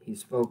spoke, and he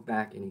spoke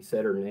back, and he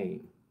said her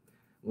name.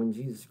 When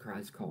Jesus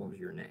Christ calls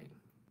your name,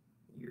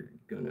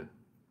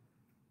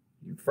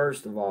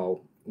 first of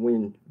all,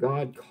 when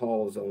God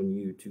calls on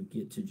you to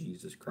get to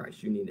Jesus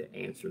Christ, you need to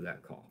answer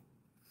that call.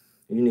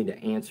 You need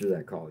to answer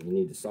that call. You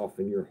need to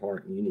soften your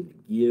heart, and you need to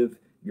give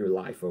your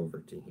life over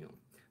to him.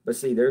 But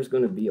see, there's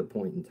going to be a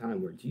point in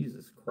time where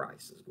Jesus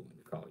Christ is going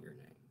to call your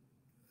name.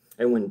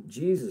 And when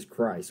Jesus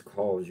Christ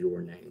calls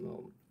your name,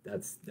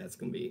 that's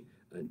going to be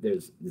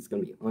it's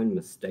going to be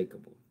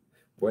unmistakable.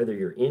 Whether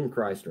you're in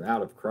Christ or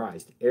out of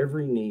Christ,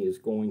 every knee is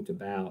going to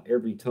bow,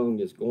 every tongue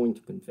is going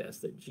to confess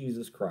that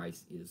Jesus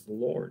Christ is the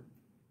Lord.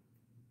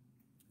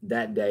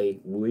 That day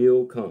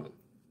will come.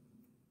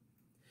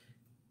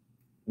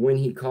 When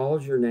he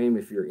calls your name,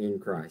 if you're in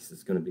Christ,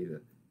 it's going to be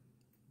the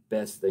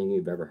best thing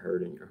you've ever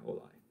heard in your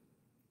whole life.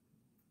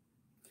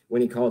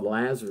 When he called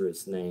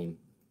Lazarus' name,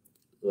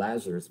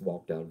 Lazarus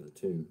walked out of the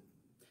tomb.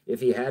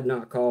 If he had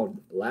not called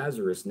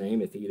Lazarus'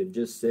 name, if he had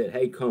just said,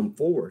 hey, come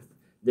forth,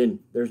 then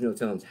there's no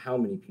telling how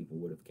many people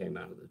would have came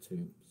out of the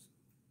tombs.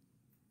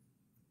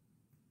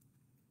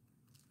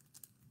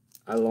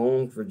 I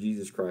long for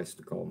Jesus Christ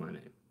to call my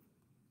name.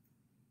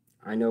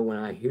 I know when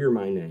I hear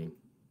my name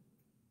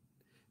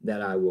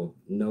that I will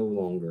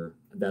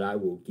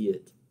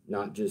get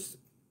not just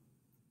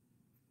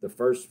the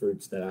first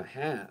fruits that I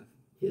have,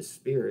 his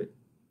Spirit,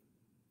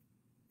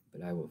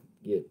 but I will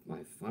get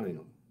my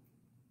final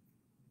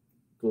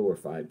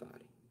glorified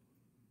body.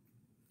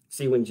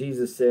 See, when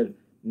Jesus said,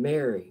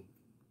 Mary,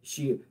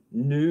 she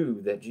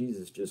knew that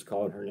Jesus just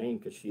called her name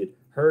because she had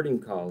heard him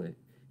call it.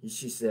 And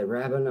she said,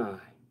 Rabboni,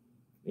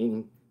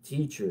 meaning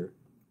teacher,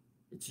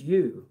 it's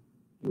you.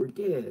 You were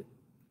dead.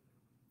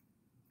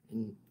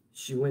 And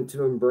she went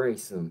to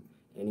embrace him,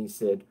 and he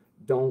said,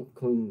 don't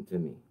cling to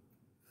me,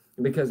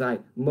 because I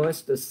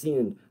must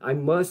ascend. I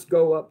must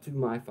go up to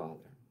my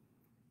Father.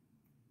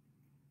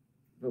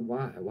 But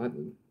why? Why?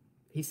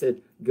 He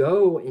said,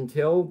 go and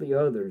tell the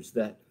others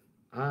that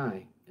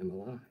I am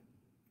alive,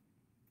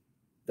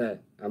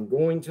 that I'm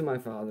going to my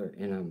Father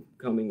and I'm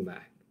coming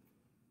back,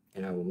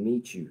 and I will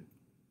meet you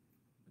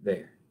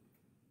there.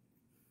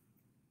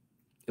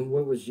 And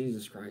what was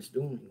Jesus Christ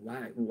doing?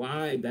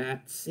 Why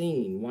that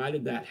scene? Why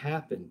did that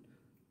happen?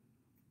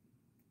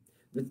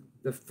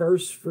 The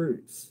first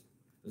fruits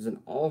was an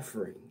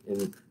offering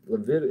in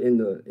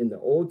the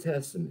Old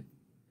Testament,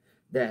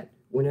 that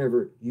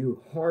whenever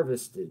you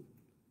harvested,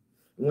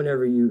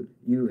 whenever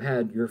you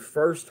had your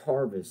first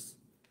harvest,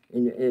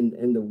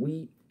 and the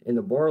wheat and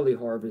the barley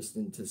harvest,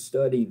 and to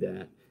study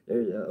that,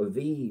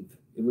 Aviv,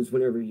 it was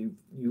whenever you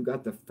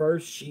got the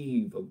first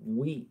sheaf of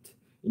wheat,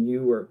 and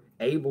you were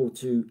able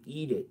to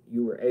eat it.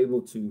 You were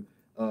able to,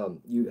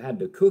 you had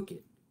to cook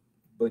it,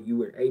 but you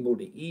were able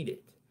to eat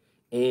it.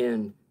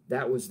 And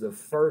that was the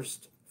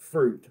first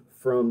fruit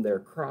from their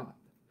crop.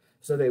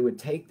 So they would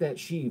take that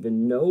sheaf,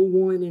 and no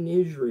one in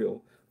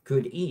Israel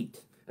could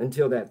eat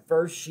until that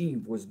first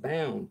sheaf was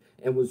bound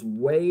and was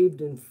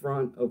waved in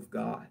front of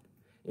God,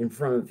 in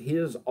front of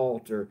his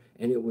altar,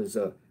 and it was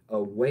a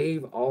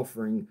wave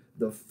offering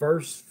the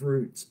first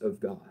fruits of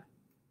God.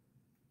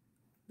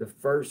 The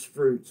first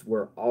fruits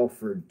were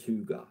offered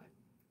to God.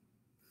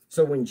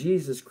 So when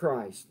Jesus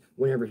Christ,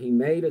 whenever he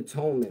made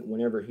atonement,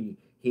 whenever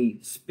he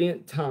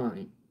spent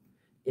time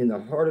in the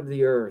heart of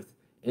the earth,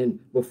 and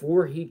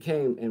before he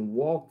came and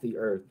walked the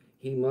earth,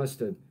 he must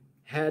have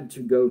had to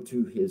go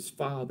to his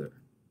Father.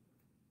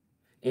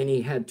 And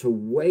he had to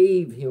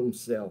wave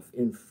himself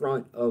in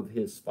front of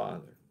his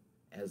Father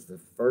as the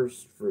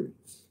first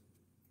fruits.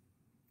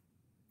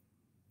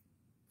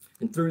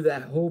 And through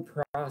that whole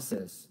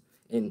process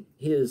and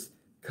his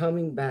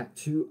coming back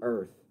to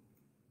earth,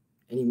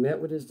 and he met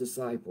with his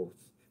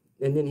disciples,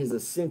 and then his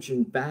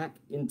ascension back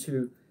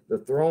into the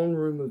throne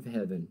room of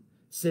heaven,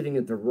 sitting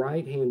at the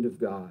right hand of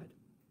God,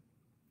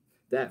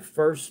 that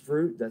first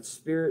fruit, that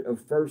spirit of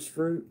first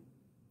fruit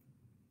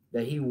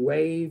that he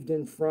waved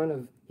in front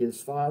of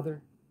his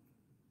Father,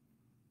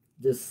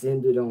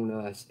 descended on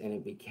us, and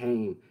it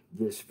became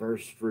this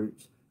first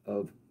fruits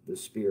of the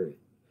Spirit.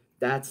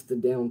 That's the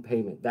down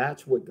payment.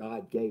 That's what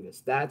God gave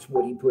us. That's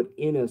what he put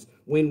in us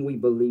when we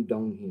believed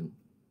on him.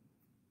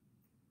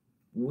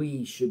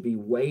 We should be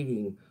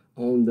waiting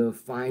on the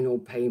final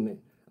payment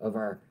of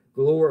our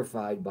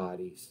glorified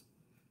bodies.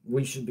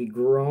 We should be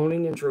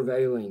groaning and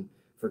travailing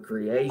for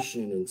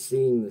creation and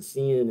seeing the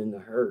sin and the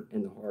hurt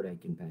and the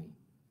heartache and pain.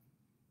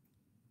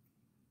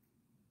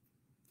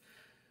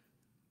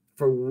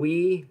 For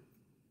we,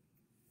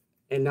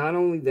 and not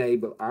only they,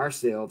 but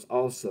ourselves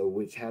also,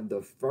 which have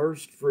the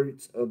first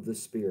fruits of the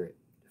Spirit,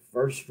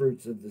 first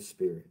fruits of the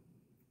Spirit,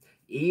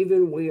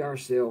 even we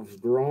ourselves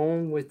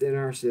groan within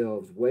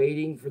ourselves,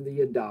 waiting for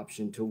the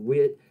adoption, to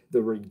wit,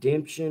 the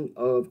redemption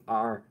of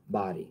our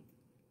body.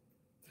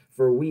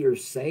 For we are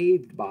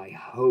saved by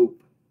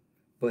hope,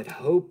 but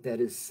hope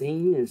that is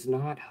seen is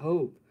not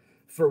hope.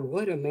 For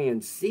what a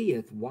man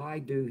seeth, why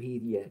do he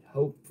yet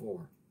hope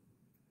for?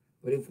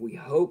 But if we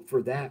hope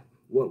for that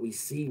what we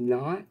see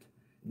not,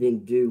 then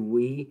do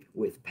we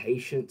with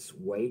patience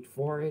wait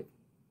for it?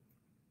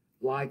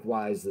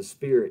 Likewise, the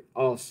Spirit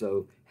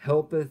also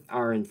helpeth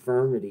our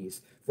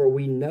infirmities, for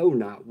we know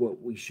not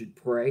what we should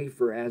pray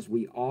for as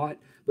we ought,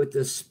 but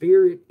the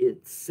Spirit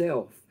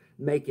itself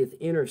maketh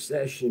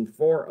intercession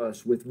for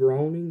us with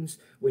groanings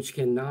which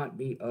cannot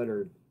be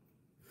uttered.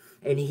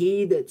 And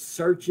he that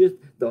searcheth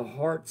the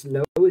hearts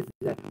knoweth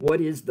that what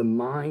is the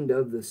mind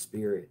of the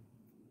Spirit,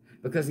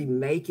 because he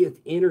maketh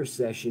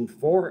intercession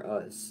for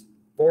us,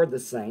 for the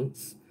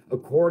saints,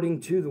 according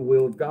to the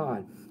will of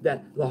God.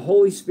 That the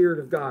Holy Spirit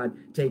of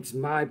God takes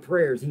my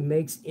prayers. He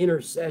makes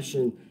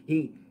intercession.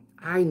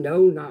 I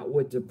know not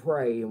what to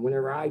pray. And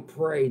whenever I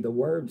pray, the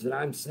words that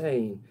I'm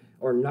saying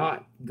are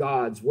not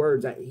God's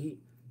words.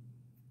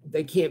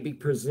 They can't be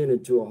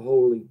presented to a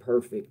holy,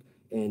 perfect,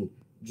 and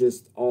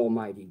just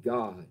almighty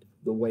God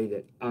the way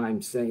that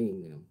I'm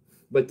saying them.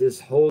 But this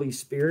Holy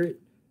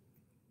Spirit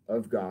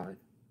of God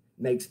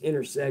makes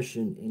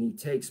intercession, and he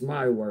takes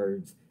my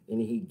words and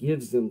he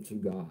gives them to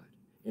God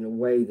in a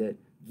way that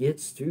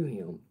gets to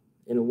him,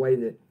 in a way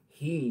that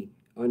he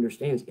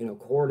understands in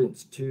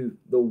accordance to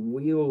the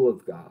will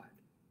of God.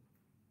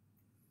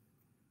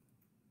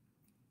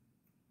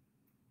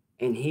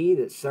 And he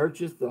that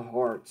searcheth the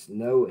hearts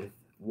knoweth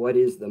what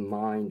is the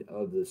mind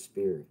of the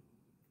Spirit,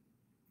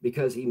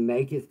 because he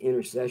maketh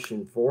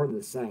intercession for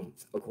the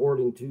saints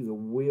according to the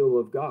will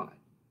of God.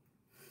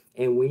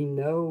 And we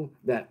know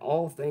that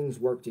all things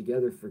work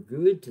together for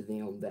good to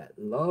them that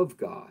love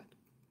God.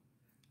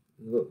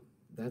 Look,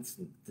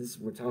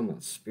 we're talking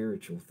about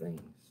spiritual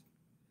things.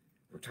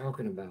 We're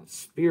talking about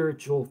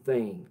spiritual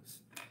things.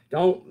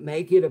 Don't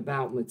make it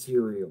about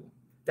material.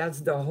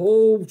 That's the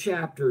whole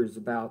chapter is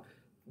about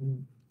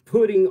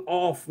putting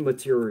off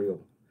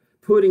material,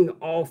 putting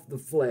off the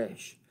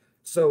flesh.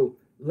 So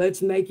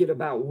let's make it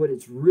about what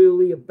it's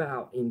really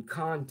about in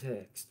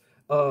context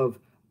of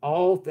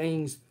all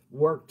things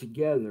work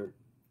together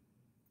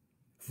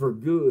for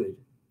good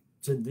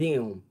to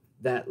them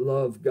that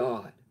love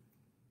God.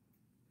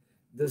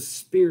 The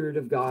Spirit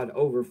of God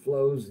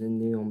overflows in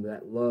them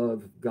that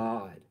love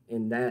God,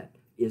 and that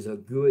is a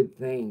good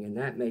thing, and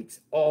that makes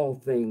all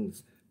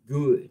things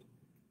good.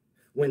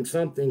 When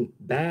something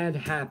bad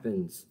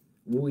happens,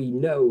 we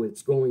know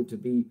it's going to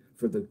be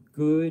for the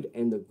good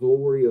and the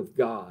glory of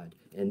God,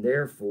 and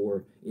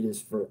therefore it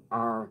is for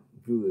our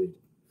good.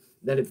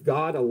 That if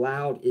God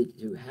allowed it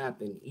to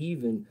happen,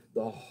 even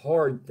the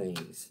hard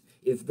things,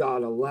 if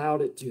God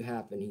allowed it to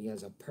happen, he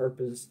has a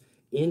purpose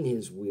in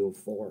his will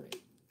for it.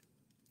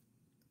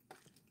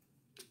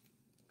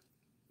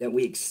 That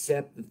we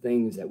accept the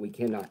things that we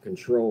cannot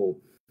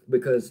control,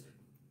 because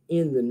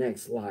in the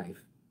next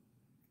life,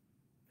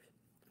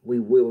 we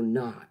will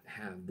not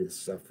have this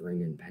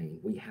suffering and pain.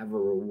 We have a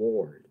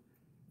reward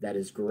that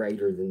is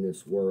greater than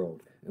this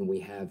world, and we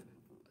have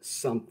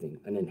something,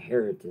 an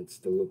inheritance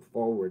to look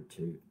forward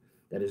to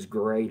that is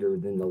greater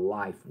than the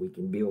life we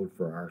can build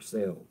for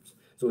ourselves.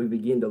 So we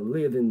begin to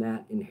live in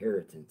that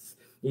inheritance.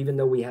 Even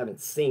though we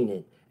haven't seen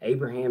it,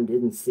 Abraham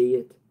didn't see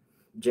it,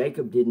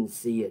 Jacob didn't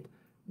see it,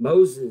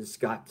 Moses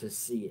got to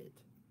see it.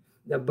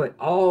 But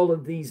all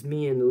of these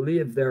men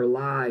lived their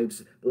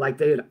lives like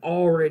they had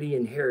already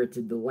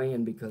inherited the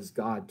land because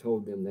God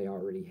told them they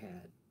already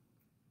had.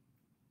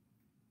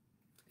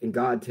 And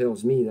God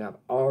tells me that I've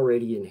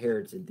already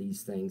inherited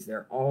these things.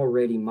 They're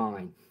already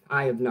mine.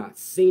 I have not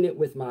seen it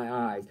with my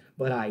eyes,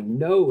 but I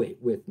know it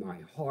with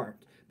my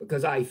heart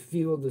because I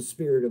feel the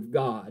Spirit of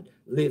God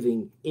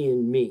living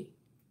in me.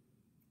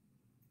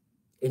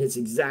 And it's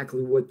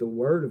exactly what the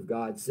Word of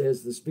God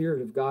says the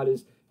Spirit of God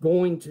is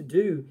going to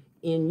do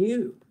in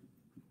you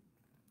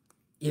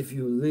if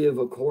you live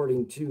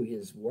according to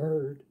His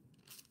Word.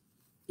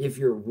 If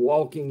you're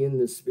walking in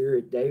the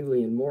Spirit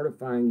daily and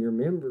mortifying your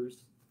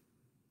members.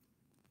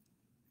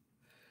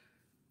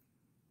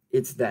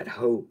 It's that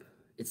hope.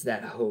 It's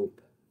that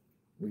hope.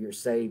 We are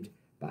saved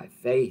by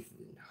faith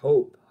and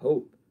hope.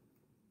 Hope.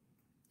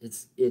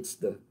 It's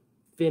the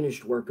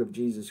finished work of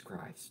Jesus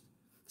Christ.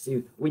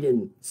 See, we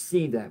didn't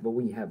see that, but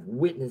we have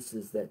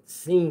witnesses that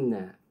seen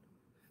that,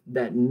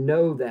 that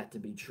know that to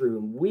be true.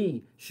 And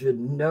we should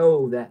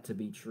know that to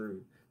be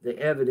true. The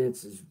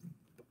evidence is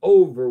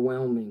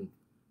overwhelming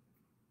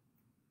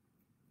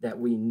that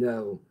we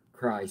know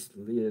Christ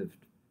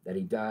lived, that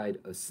He died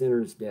a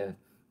sinner's death,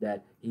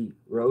 that He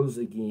rose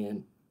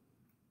again,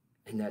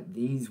 and that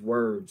these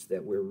words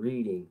that we're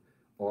reading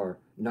are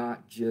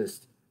not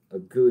just a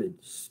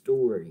good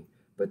story,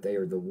 but they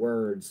are the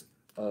words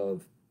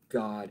of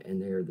God, and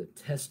they are the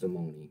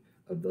testimony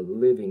of the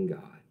living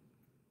God.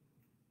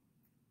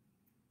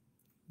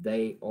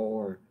 They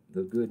are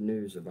the good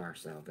news of our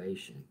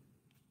salvation,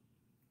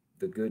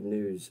 the good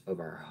news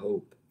of our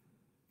hope,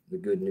 the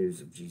good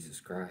news of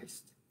Jesus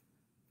Christ.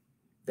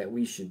 That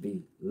we should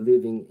be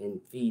living and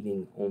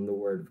feeding on the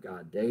Word of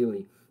God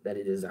daily, that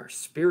it is our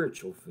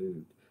spiritual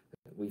food,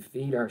 that we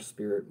feed our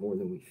spirit more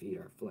than we feed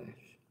our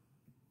flesh.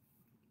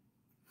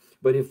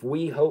 But if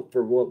we hope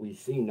for what we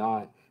see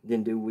not,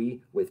 then do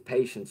we with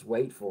patience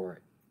wait for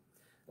it.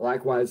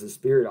 Likewise, the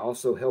Spirit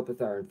also helpeth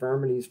our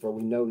infirmities, for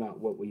we know not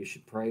what we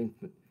should pray.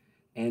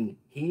 And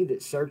He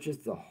that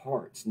searcheth the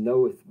hearts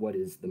knoweth what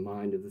is the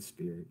mind of the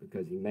Spirit,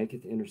 because He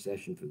maketh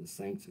intercession for the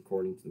saints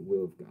according to the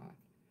will of God.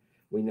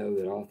 We know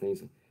that all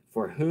things,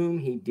 for whom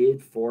He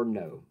did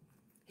foreknow,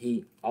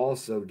 He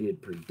also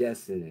did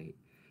predestinate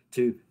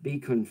to be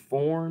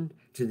conformed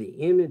to the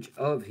image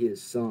of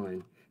His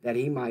Son, that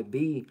He might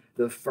be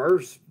the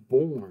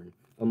firstborn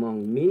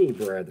among many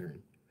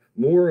brethren.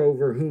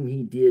 Moreover, whom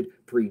He did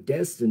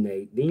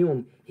predestinate,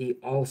 them He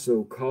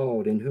also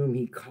called, and whom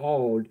He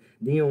called,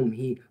 them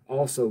He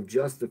also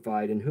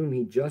justified, and whom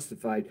He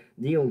justified,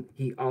 them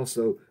He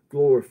also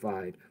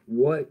glorified.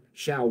 What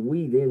shall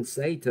we then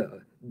say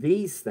to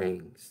these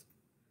things?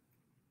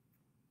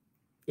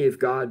 If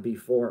God be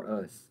for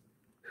us,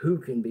 who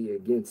can be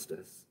against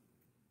us?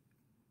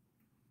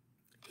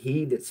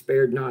 He that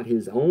spared not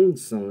His own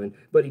Son,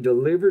 but He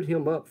delivered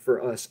Him up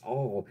for us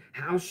all,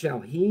 how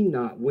shall He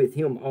not with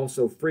Him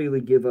also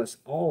freely give us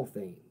all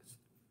things?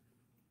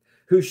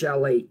 Who shall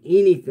lay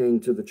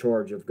anything to the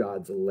charge of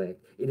God's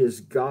elect? It is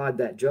God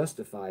that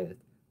justifieth.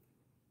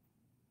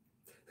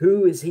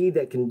 Who is he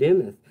that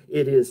condemneth?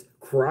 It is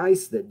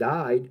Christ that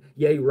died,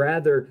 yea,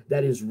 rather,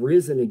 that is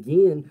risen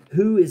again,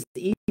 who is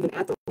even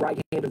at the right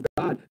hand of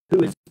God,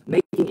 who is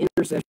making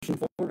intercession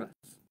for us.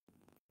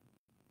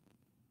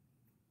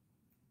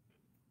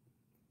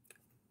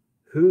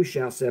 Who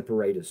shall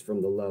separate us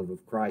from the love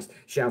of Christ?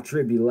 Shall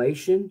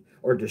tribulation,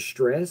 or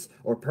distress,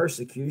 or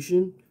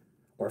persecution,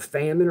 or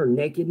famine, or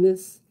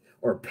nakedness,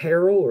 or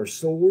peril, or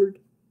sword?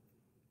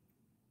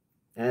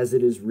 As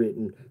it is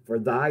written, for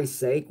thy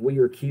sake we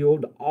are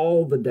killed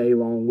all the day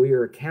long. We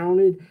are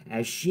accounted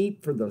as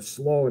sheep for the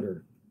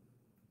slaughter.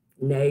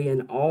 Nay,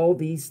 in all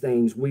these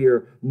things we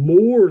are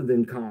more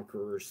than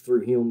conquerors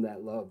through Him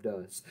that loved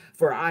us.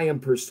 For I am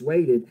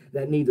persuaded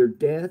that neither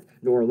death,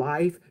 nor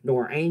life,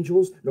 nor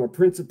angels, nor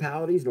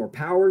principalities, nor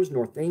powers,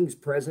 nor things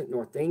present,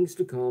 nor things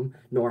to come,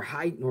 nor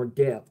height, nor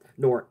depth,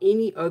 nor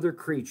any other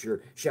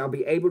creature shall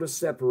be able to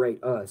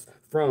separate us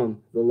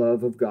from the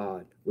love of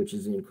God, which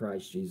is in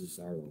Christ Jesus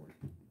our Lord.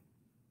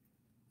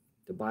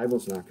 The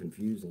Bible's not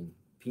confusing.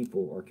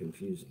 People are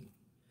confusing.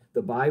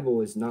 The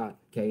Bible is not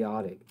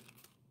chaotic.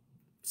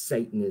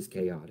 Satan is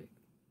chaotic.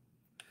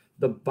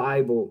 The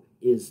Bible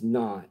is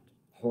not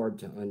hard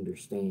to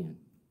understand.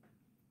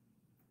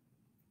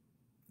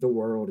 The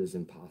world is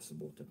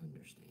impossible to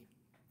understand.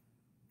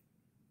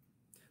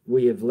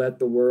 We have let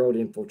the world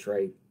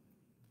infiltrate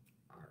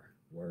our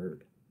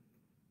word.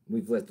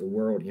 We've let the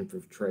world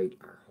infiltrate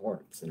our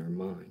hearts and our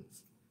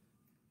minds,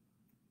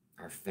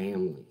 our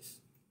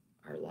families,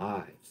 our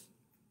lives.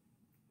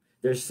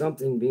 There's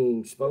something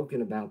being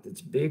spoken about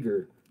that's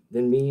bigger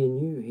than me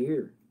and you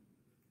here.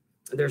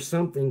 There's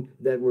something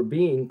that we're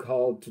being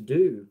called to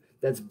do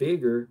that's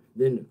bigger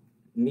than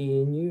me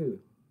and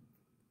you.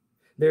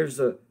 There's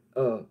a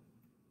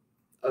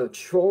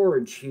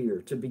charge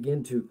here to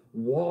begin to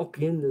walk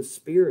in the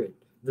Spirit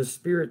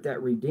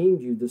that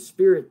redeemed you, the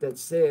Spirit that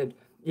said,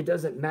 it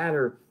doesn't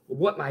matter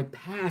what my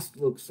past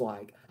looks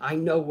like. I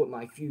know what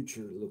my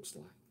future looks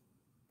like.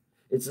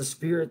 It's a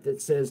Spirit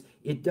that says,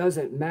 it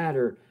doesn't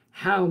matter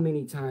how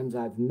many times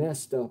I've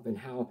messed up and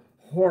how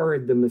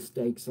horrid the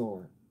mistakes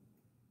are,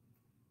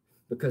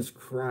 because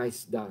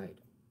Christ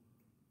died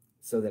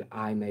so that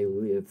I may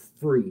live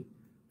free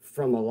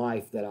from a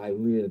life that I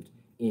lived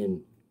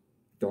in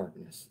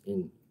darkness,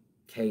 in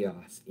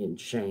chaos, in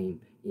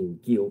shame, in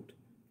guilt.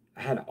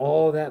 I had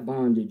all that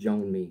bondage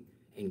on me,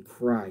 and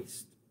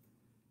Christ,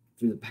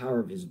 through the power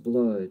of his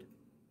blood,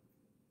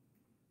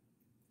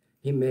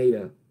 he made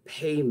a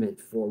payment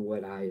for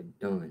what I had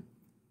done,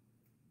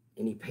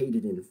 and he paid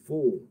it in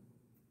full.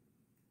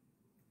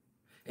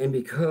 And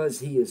because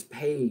he has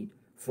paid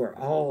for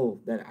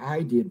all that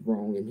I did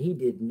wrong, and he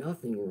did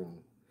nothing wrong,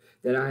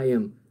 that I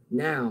am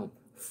now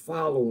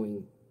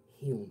following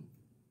him.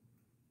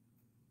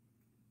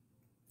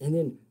 And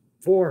then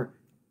for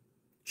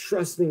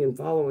trusting and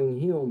following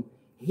him,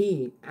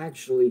 he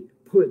actually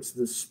puts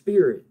the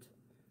Spirit,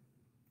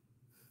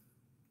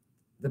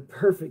 the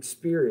perfect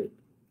Spirit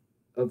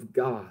of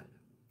God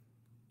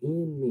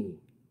in me.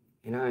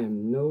 And I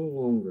am no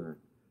longer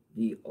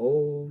the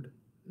old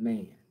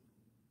man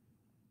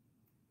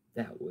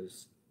that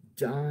was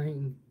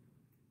dying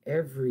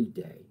every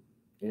day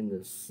in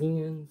the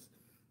sins,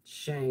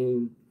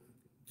 shame,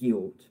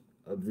 guilt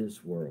of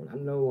this world.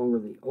 I'm no longer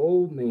the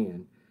old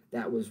man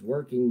that was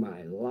working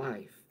my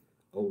life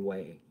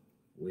away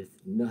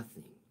with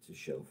nothing to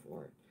show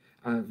for it.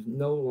 I'm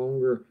no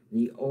longer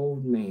the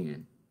old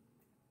man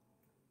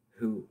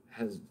who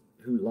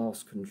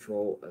lost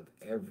control of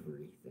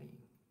everything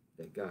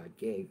that God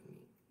gave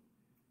me.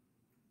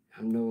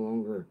 I'm no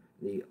longer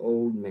the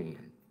old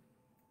man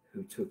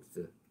who took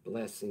the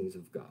blessings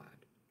of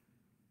God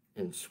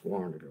and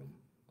squandered them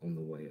on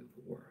the way of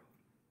the world.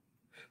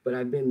 But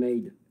I've been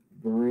made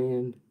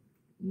brand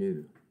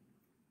new,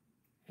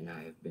 and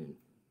I have been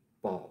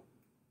bought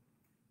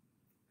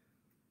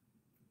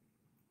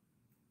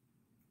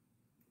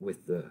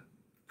with the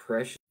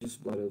precious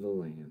blood of the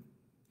Lamb,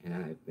 and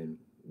I have been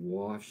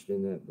washed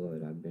in that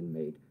blood. I've been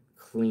made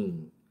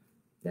clean,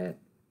 that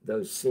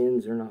those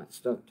sins are not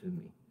stuck to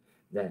me,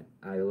 that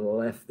I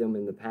left them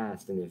in the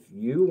past, and if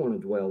you want to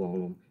dwell on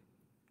them,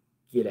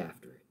 get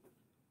after it.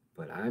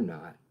 But I'm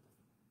not,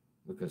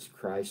 because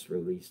Christ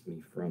released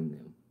me from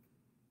them.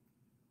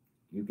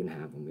 You can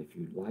have them if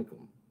you'd like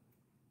them,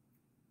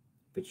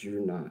 but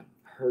you're not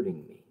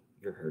hurting me.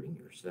 You're hurting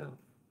yourself.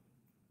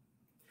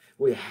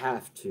 We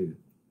have to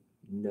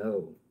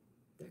know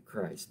that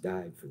Christ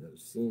died for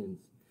those sins.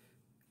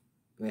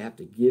 We have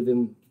to give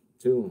him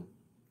to him.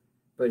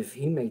 But if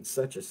he made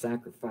such a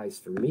sacrifice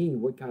for me,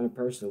 what kind of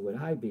person would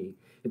I be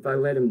if I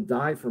let him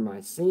die for my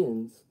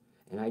sins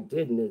and I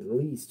didn't at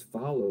least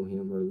follow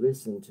him or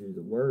listen to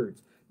the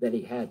words that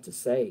he had to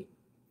say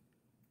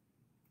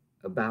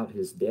about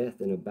his death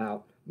and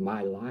about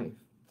my life?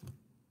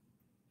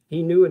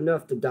 He knew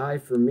enough to die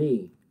for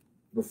me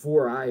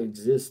before I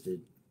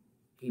existed.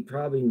 He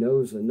probably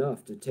knows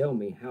enough to tell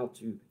me how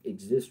to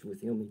exist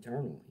with him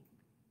eternally.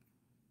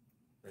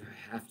 But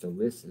I have to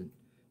listen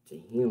to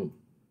him.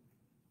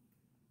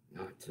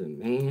 Not to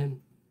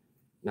man,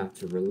 not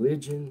to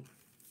religion,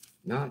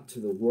 not to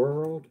the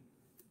world,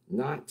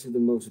 not to the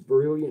most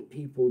brilliant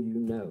people you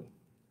know.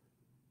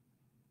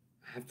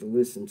 I have to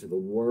listen to the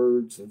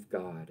words of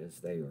God as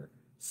they are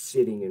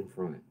sitting in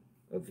front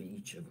of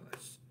each of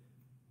us.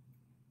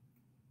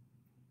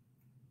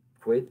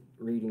 Quit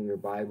reading your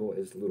Bible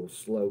as little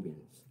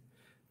slogans,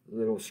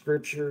 little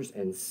scriptures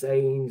and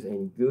sayings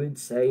and good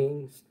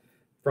sayings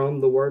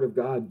from the Word of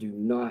God do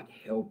not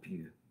help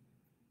you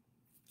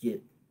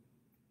get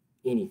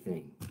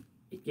anything.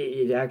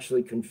 It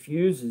actually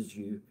confuses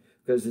you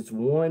because it's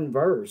one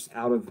verse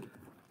out of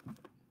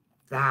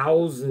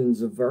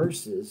thousands of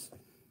verses.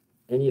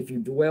 And if you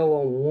dwell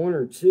on one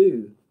or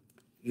two,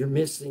 you're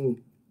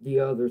missing the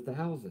other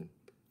 1,000.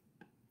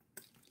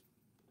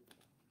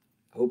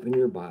 Open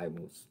your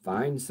Bibles.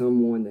 Find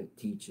someone that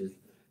teaches.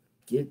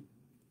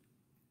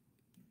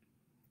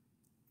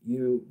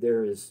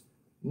 There is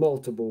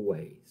multiple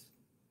ways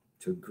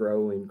to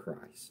grow in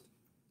Christ.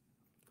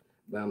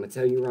 But I'm going to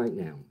tell you right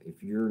now,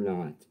 if you're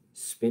not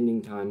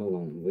spending time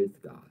alone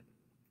with God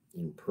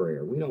in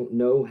prayer, we don't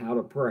know how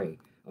to pray.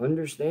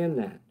 Understand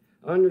that.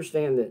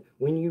 Understand that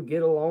when you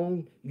get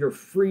alone, you're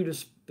free to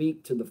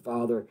speak to the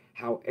Father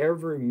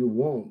however you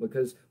want,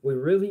 because we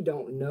really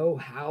don't know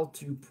how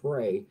to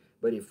pray.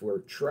 But if we're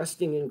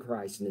trusting in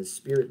Christ and his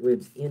Spirit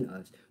lives in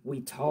us, we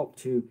talk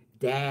to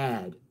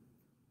Dad.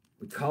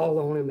 We call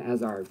on him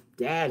as our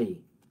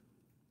daddy.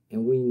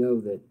 And we know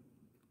that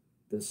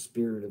the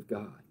Spirit of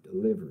God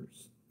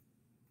delivers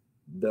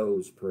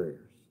those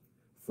prayers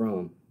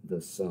from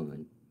the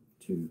Son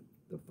to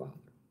the Father.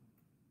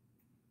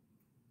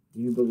 Do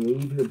you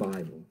believe your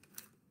Bible?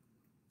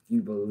 Do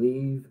you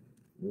believe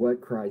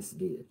what Christ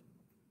did?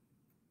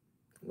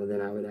 Well,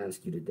 then I would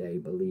ask you today,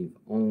 believe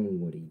on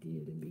what he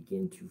did and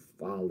begin to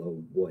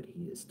follow what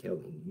he is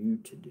telling you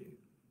to do.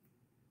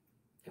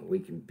 And we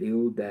can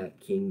build that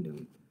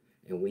kingdom,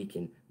 and we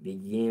can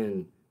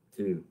begin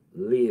to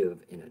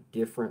live in a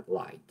different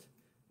light,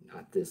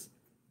 not this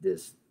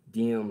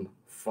dim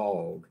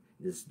fog,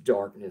 this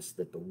darkness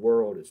that the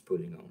world is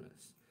putting on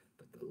us,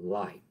 but the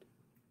light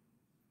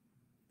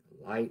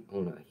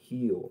on a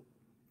hill,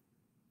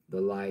 the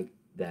light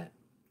that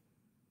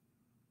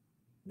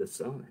the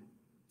sun,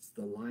 it's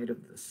the light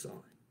of the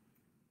sun.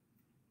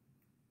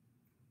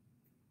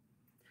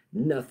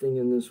 Nothing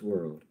in this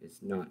world is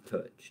not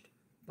touched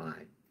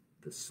by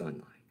the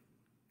sunlight.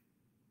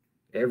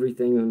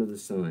 Everything under the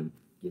sun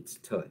gets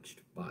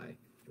touched by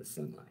the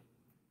sunlight.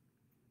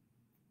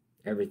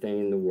 Everything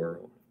in the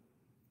world.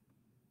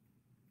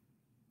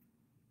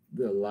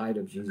 The light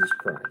of Jesus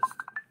Christ.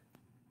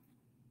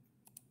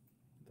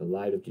 The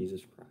light of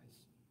Jesus Christ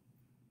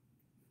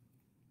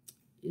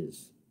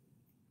is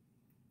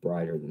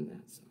brighter than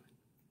that sun.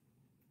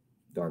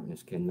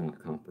 Darkness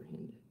cannot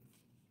comprehend it.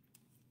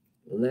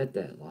 Let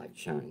that light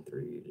shine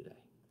through you today.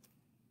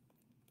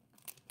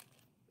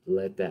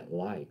 Let that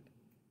light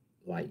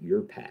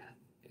your path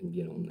and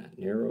get on that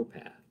narrow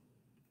path.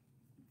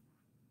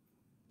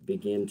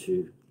 Begin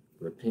to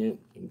repent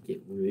and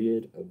get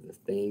rid of the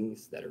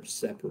things that are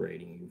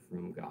separating you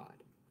from God.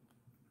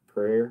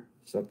 Prayer,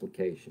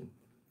 supplication,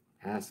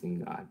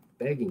 asking God,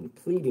 begging,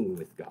 pleading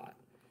with God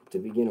to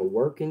begin a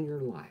work in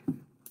your life,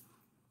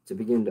 to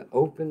begin to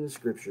open the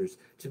scriptures,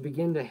 to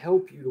begin to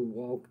help you to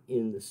walk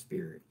in the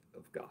Spirit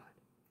of God.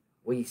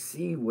 We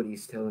see what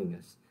he's telling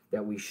us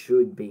that we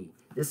should be.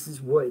 This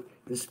is what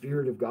the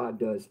Spirit of God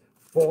does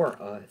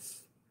for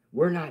us.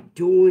 We're not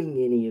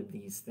doing any of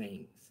these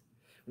things.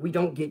 We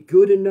don't get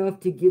good enough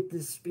to get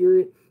this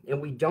Spirit,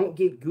 and we don't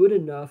get good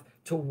enough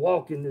to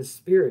walk in this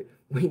Spirit.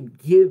 We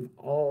give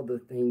all the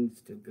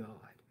things to God,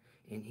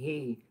 and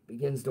he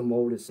begins to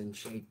mold us and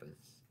shape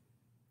us.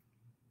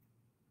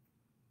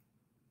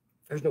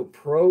 There's no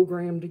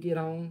program to get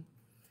on.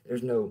 We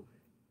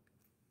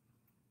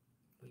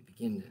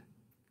begin to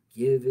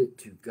give it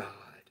to God.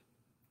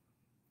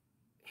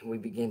 And we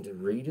begin to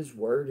read his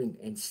word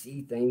and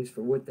see things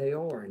for what they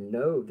are and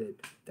know that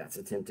that's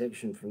a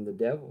temptation from the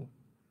devil.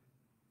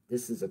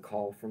 This is a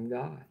call from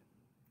God.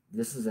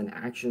 This is an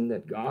action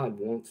that God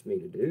wants me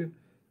to do.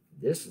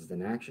 This is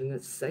an action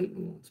that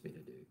Satan wants me to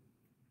do.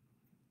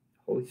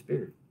 The Holy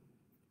Spirit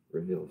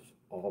reveals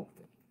all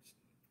things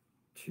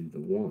to the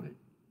one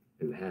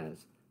who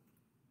has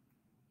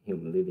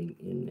him living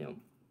in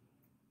them.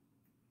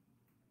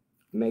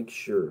 Make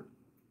sure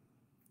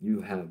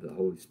you have the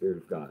Holy Spirit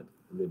of God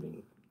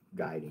living,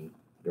 guiding,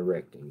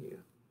 directing you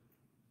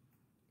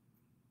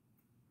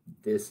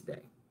this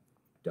day.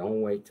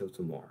 Don't wait till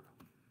tomorrow.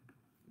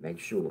 Make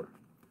sure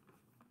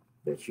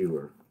that you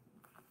are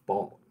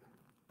bought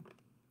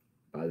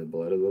by the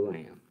blood of the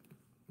Lamb.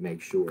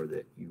 Make sure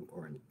that you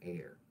are an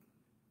heir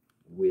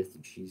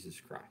with Jesus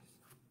Christ,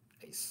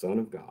 a Son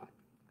of God,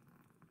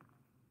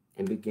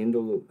 and begin to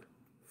look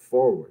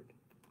forward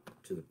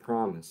to the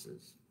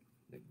promises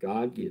that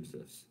God gives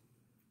us.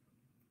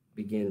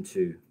 Begin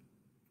to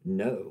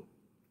know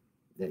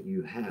that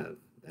you have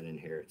that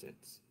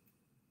inheritance.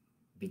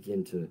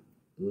 Begin to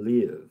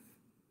live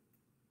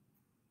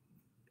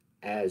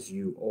as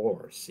you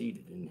are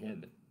seated in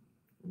heaven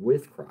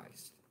with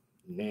Christ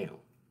now,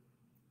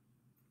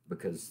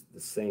 because the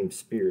same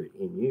Spirit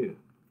in you,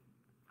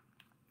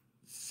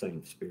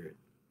 same Spirit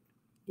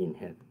in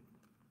heaven.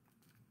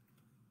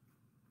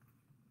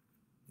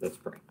 Let's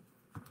pray.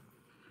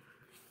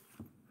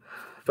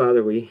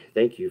 Father, we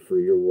thank you for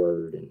your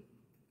word, and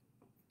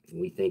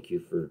we thank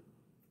you for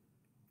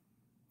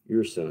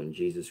your Son,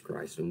 Jesus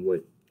Christ, and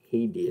what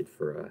he did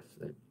for us,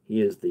 that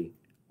he is the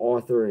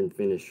author and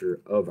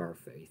finisher of our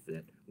faith,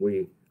 that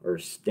we are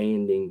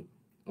standing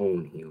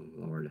on him,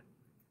 Lord.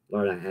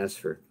 Lord, I ask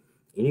for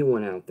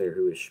anyone out there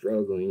who is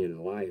struggling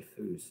in life,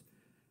 who's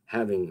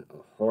having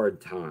a hard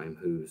time,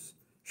 who's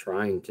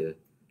trying to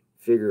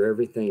figure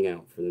everything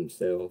out for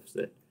themselves,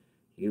 that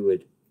you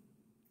would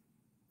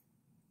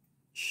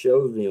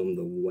show them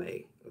the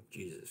way of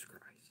Jesus Christ.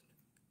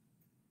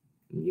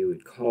 And you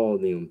would call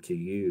them to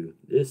you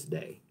this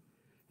day.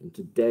 And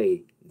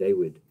today they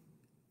would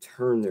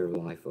turn their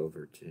life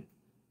over to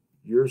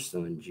your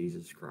Son,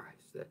 Jesus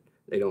Christ. That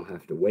they don't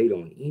have to wait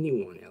on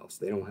anyone else.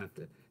 They don't have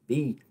to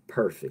be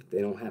perfect.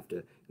 They don't have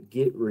to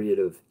get rid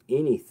of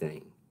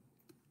anything.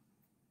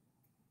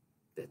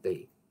 That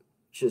they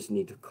just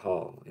need to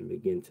call and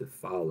begin to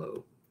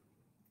follow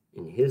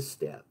in his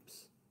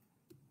steps.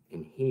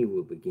 And he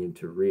will begin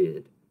to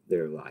rid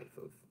their life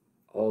of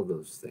all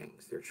those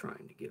things they're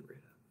trying to get rid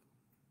of.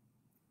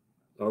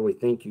 Lord, we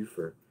thank you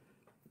for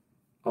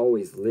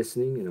always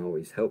listening and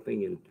always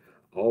helping and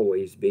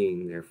always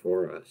being there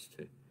for us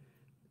to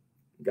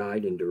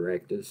guide and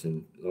direct us.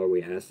 And Lord,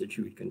 we ask that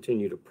you would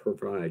continue to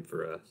provide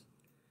for us,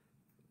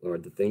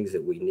 Lord, the things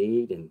that we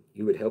need, and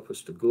you would help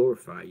us to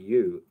glorify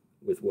you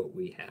with what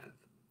we have.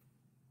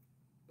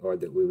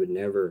 Lord, that we would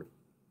never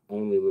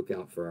only look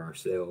out for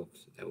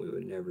ourselves, that we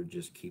would never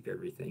just keep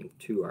everything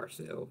to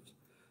ourselves,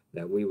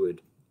 that we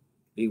would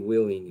be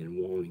willing and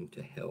wanting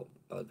to help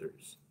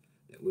others,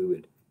 that we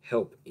would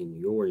help in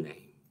your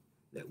name,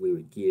 that we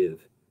would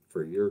give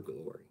for your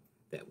glory,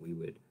 that we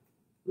would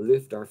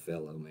lift our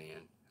fellow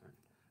man,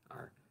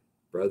 our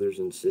brothers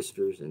and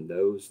sisters, and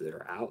those that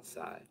are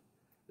outside,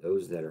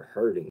 those that are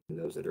hurting,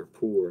 those that are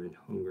poor and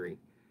hungry,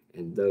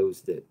 and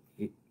those that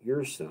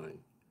your Son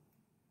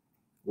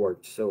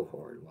worked so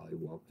hard while he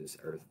walked this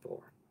earth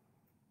for.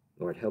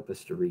 Lord, help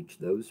us to reach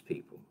those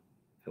people.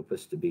 Help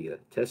us to be a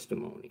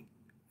testimony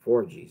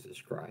for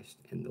Jesus Christ,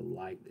 and the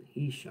light that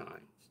he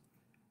shines,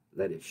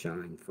 let it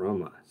shine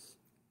from us.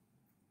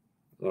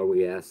 Lord,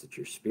 we ask that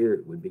your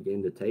Spirit would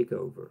begin to take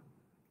over,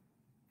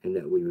 and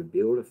that we would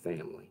build a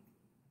family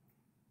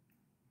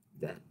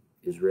that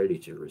is ready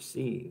to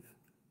receive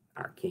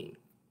our King.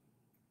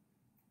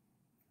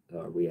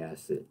 Lord, we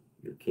ask that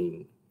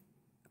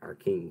our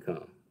King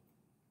come.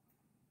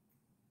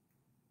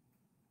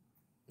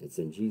 It's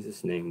in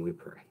Jesus' name we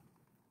pray.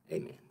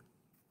 Amen.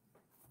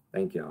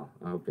 Thank y'all.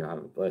 I hope y'all have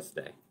a blessed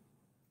day.